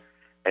entertainer.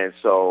 And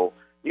so,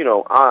 you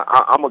know,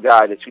 I'm a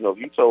guy that, you know, if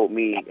you told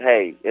me,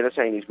 hey,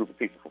 entertain these group of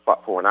people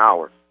for an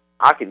hour,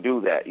 I can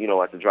do that, you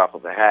know, at the drop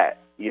of a hat,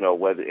 you know,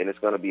 and it's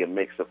going to be a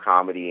mix of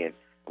comedy and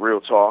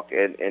real talk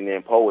and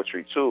then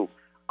poetry too.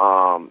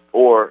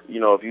 Or, you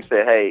know, if you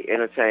say, hey,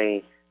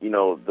 entertain, you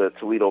know, the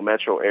Toledo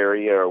metro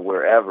area or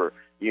wherever,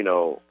 you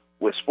know,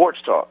 with sports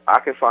talk, I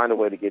can find a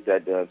way to get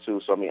that done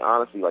too. So, I mean,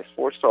 honestly, like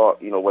sports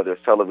talk, you know, whether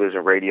it's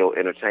television, radio,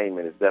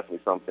 entertainment, is definitely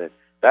something.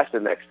 That's the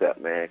next step,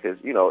 man. Because,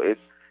 you know,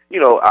 it's,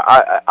 you know,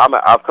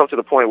 I've come to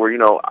the point where, you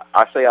know,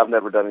 I say I've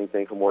never done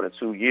anything for more than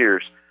 2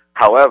 years.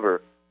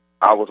 However,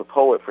 I've been a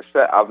poet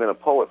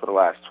for the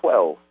last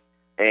 12,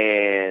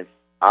 and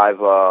I've,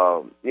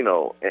 you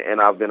know,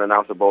 and I've been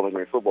announcing Bowling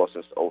Green football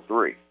since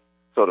 2003.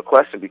 So the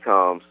question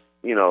becomes,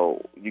 you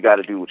know, you got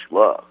to do what you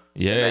love.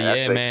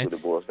 Yeah, man.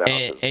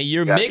 And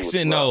you're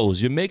mixing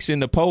those. You're mixing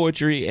the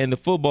poetry and the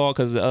football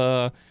because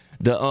I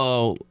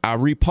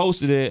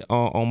reposted it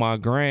on my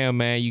gram,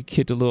 man. You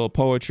kicked a little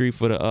poetry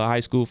for the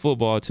high school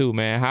football too,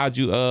 man. How'd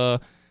you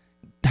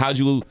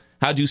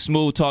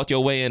smooth talk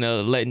your way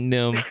into letting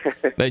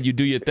you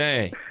do your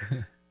thing?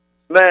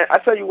 Man, I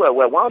tell you what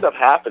wound up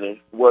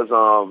happening was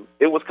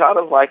it was kind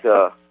of like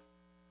how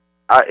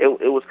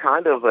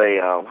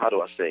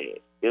do I say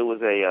it? It was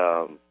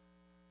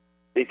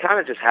it kind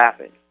of just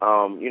happened.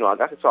 You know, I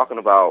got to talking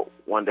about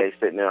one day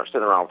sitting around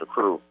with the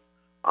crew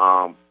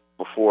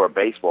before a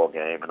baseball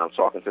game, and I'm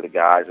talking to the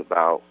guys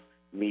about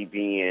me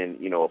being,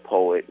 you know, a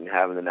poet and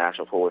having the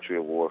National Poetry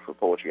Award for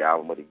Poetry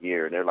Album of the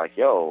Year, and they're like,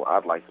 yo,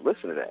 I'd like to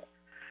listen to that.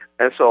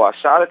 And so I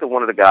shot it to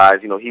one of the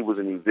guys. You know, he was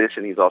a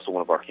musician. He's also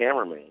one of our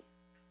cameramen.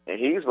 And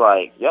he's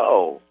like,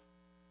 yo,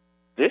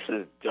 this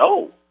is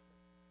dope.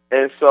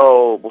 And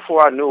so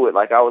before I knew it,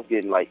 like I was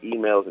getting like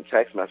emails and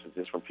text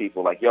messages from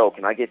people like, yo,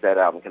 can I get that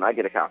album? Can I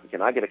get a copy?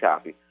 Can I get a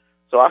copy?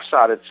 So I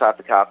shot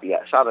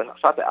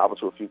the album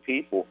to a few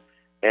people.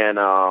 And,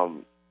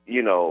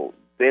 you know,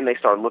 then they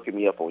started looking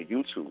me up on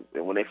YouTube.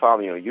 And when they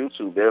found me on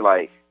YouTube, they're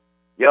like,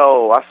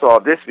 yo, I saw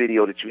this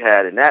video that you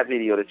had and that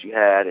video that you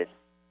had and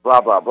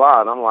blah, blah,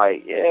 blah. And I'm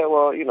like, yeah,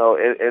 well, you know,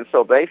 and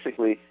so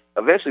basically,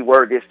 eventually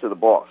word gets to the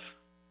boss.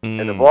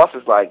 And the boss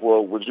is like,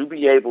 well, would you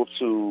be able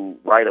to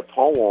write a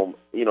poem,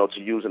 you know, to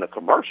use in a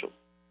commercial?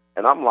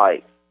 And I'm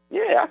like,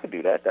 yeah, I could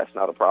do that. That's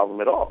not a problem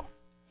at all.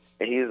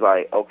 And he's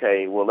like,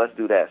 okay, well, let's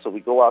do that. So we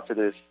go out to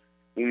this,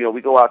 you know,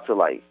 we go out to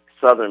like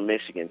southern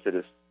Michigan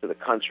to the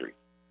country.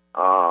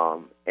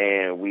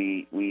 And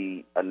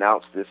we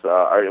announce this,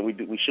 or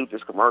we shoot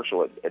this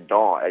commercial at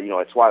dawn, you know,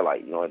 at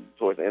twilight, you know,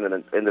 towards the end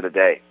of the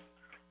day.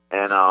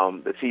 And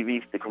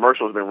the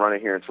commercial has been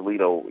running here in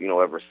Toledo, you know,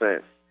 ever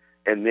since.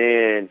 And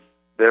then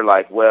they're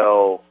like,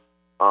 well,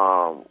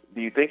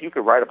 do you think you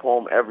could write a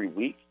poem every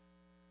week?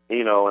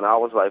 You know, and I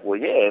was like, well,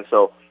 yeah. And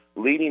so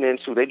leading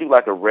into, they do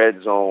like a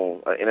red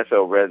zone,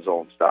 NFL red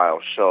zone style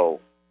show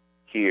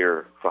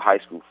here for high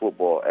school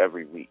football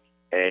every week.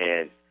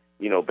 And,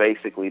 you know,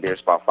 basically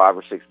there's about 5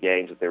 or 6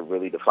 games that they're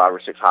really the 5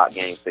 or 6 hot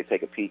games they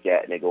take a peek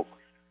at, and they go,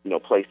 you know,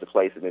 place to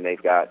place. And then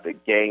they've got the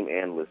game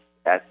analyst,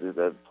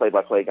 the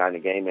play-by-play guy and the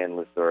game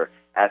analyst are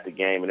at the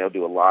game, and they'll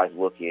do a live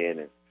look in.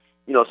 And,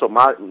 you know, so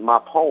my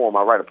poem,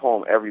 I write a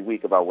poem every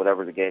week about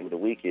whatever the game of the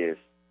week is,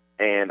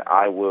 and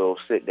I will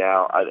sit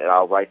down and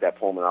I'll write that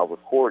poem and I'll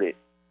record it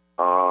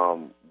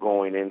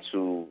going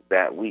into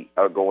that week.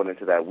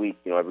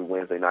 You know, every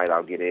Wednesday night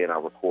I'll get in,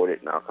 I'll record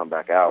it, and I'll come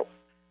back out.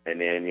 And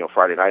then, you know,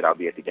 Friday night I'll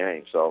be at the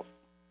game. So,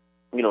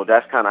 you know,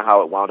 that's kind of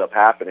how it wound up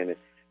happening. And,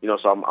 you know,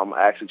 so I'm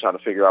actually trying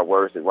to figure out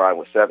words that rhyme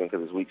with 7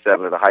 because it's week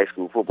 7 of the high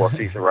school football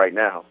season right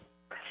now.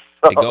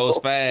 So, It goes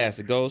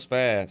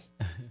fast.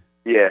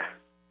 Yeah.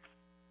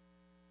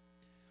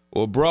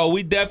 Well, bro,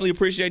 we definitely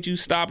appreciate you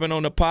stopping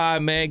on the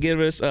pod, man.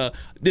 Give us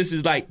this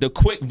is like the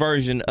quick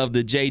version of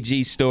the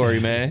JG story,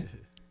 man.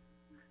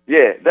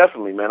 Yeah,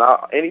 definitely, man.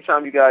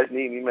 Anytime you guys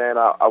need me, man,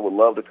 I would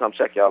love to come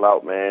check y'all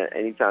out, man.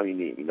 Anytime you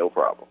need me, no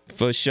problem.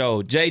 For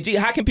sure. JG,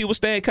 how can people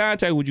stay in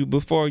contact with you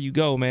before you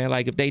go, man?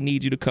 Like if they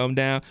need you to come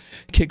down,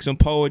 kick some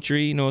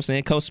poetry, you know what I'm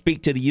saying? Come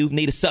speak to the youth,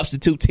 need a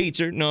substitute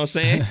teacher, you know what I'm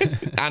saying?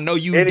 I know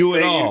you do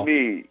it all.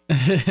 Anything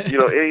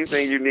you need.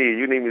 Anything you need.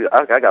 You need me.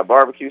 I got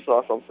barbecue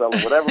sauce I'm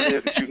selling. Whatever it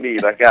is that you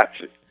need, I got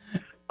you.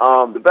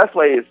 The best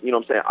way is, you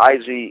know what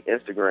I'm saying, IG,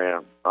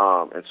 Instagram,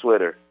 and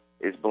Twitter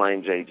is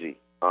Blame JG.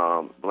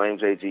 Blame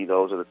JG,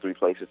 those are the three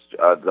places,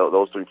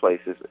 those three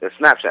places,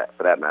 Snapchat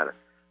for that matter.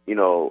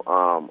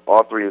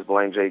 All three is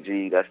Blame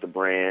JG, that's the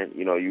brand.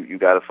 You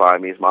got to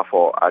find me, it's my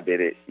fault, I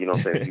did it. You know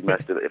what I'm saying,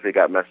 if it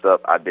got messed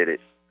up, I did it.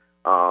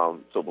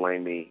 So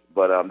blame me.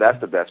 But that's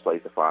the best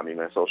place to find me,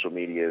 man. Social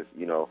media is,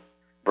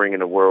 bringing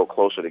the world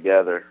closer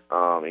together,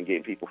 and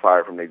getting people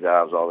fired from their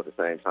jobs all at the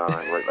same time,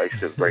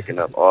 relationships breaking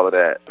up, all of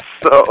that.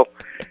 So,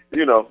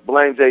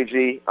 Blame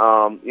JG,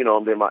 and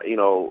then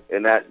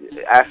and that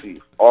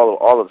actually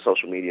all of the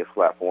social media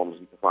platforms,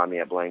 you can find me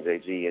at Blame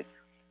JG.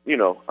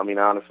 And,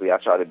 honestly, I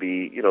try to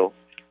be,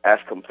 as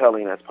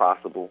compelling as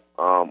possible,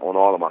 on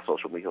all of my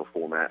social media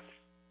formats.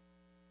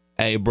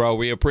 Hey, bro,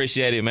 we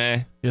appreciate it,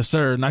 man. Yes,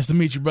 sir. Nice to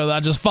meet you, brother.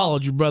 I just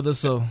followed you, brother.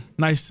 So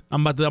nice.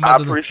 I'm about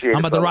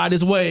to ride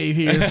this wave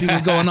here and see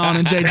what's going on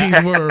in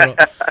JG's world.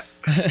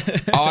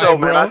 All right,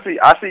 bro. Man,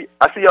 I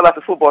see y'all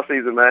after football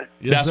season, man.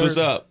 Yes, That's sir. what's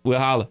up. We'll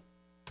holler.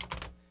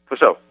 For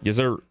sure. Yes,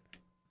 sir.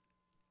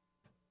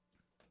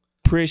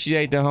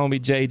 Appreciate the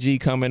homie JG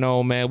coming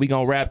on, man. We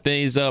gonna wrap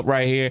things up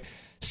right here.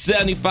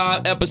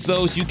 75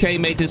 episodes. You can't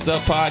make this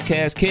up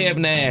podcast. Kev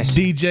Nash.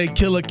 DJ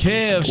Killer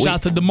Kev.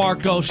 Shouts to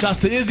DeMarco. Shouts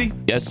to Izzy.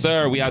 Yes,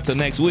 sir. We out till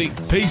next week.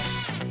 Peace.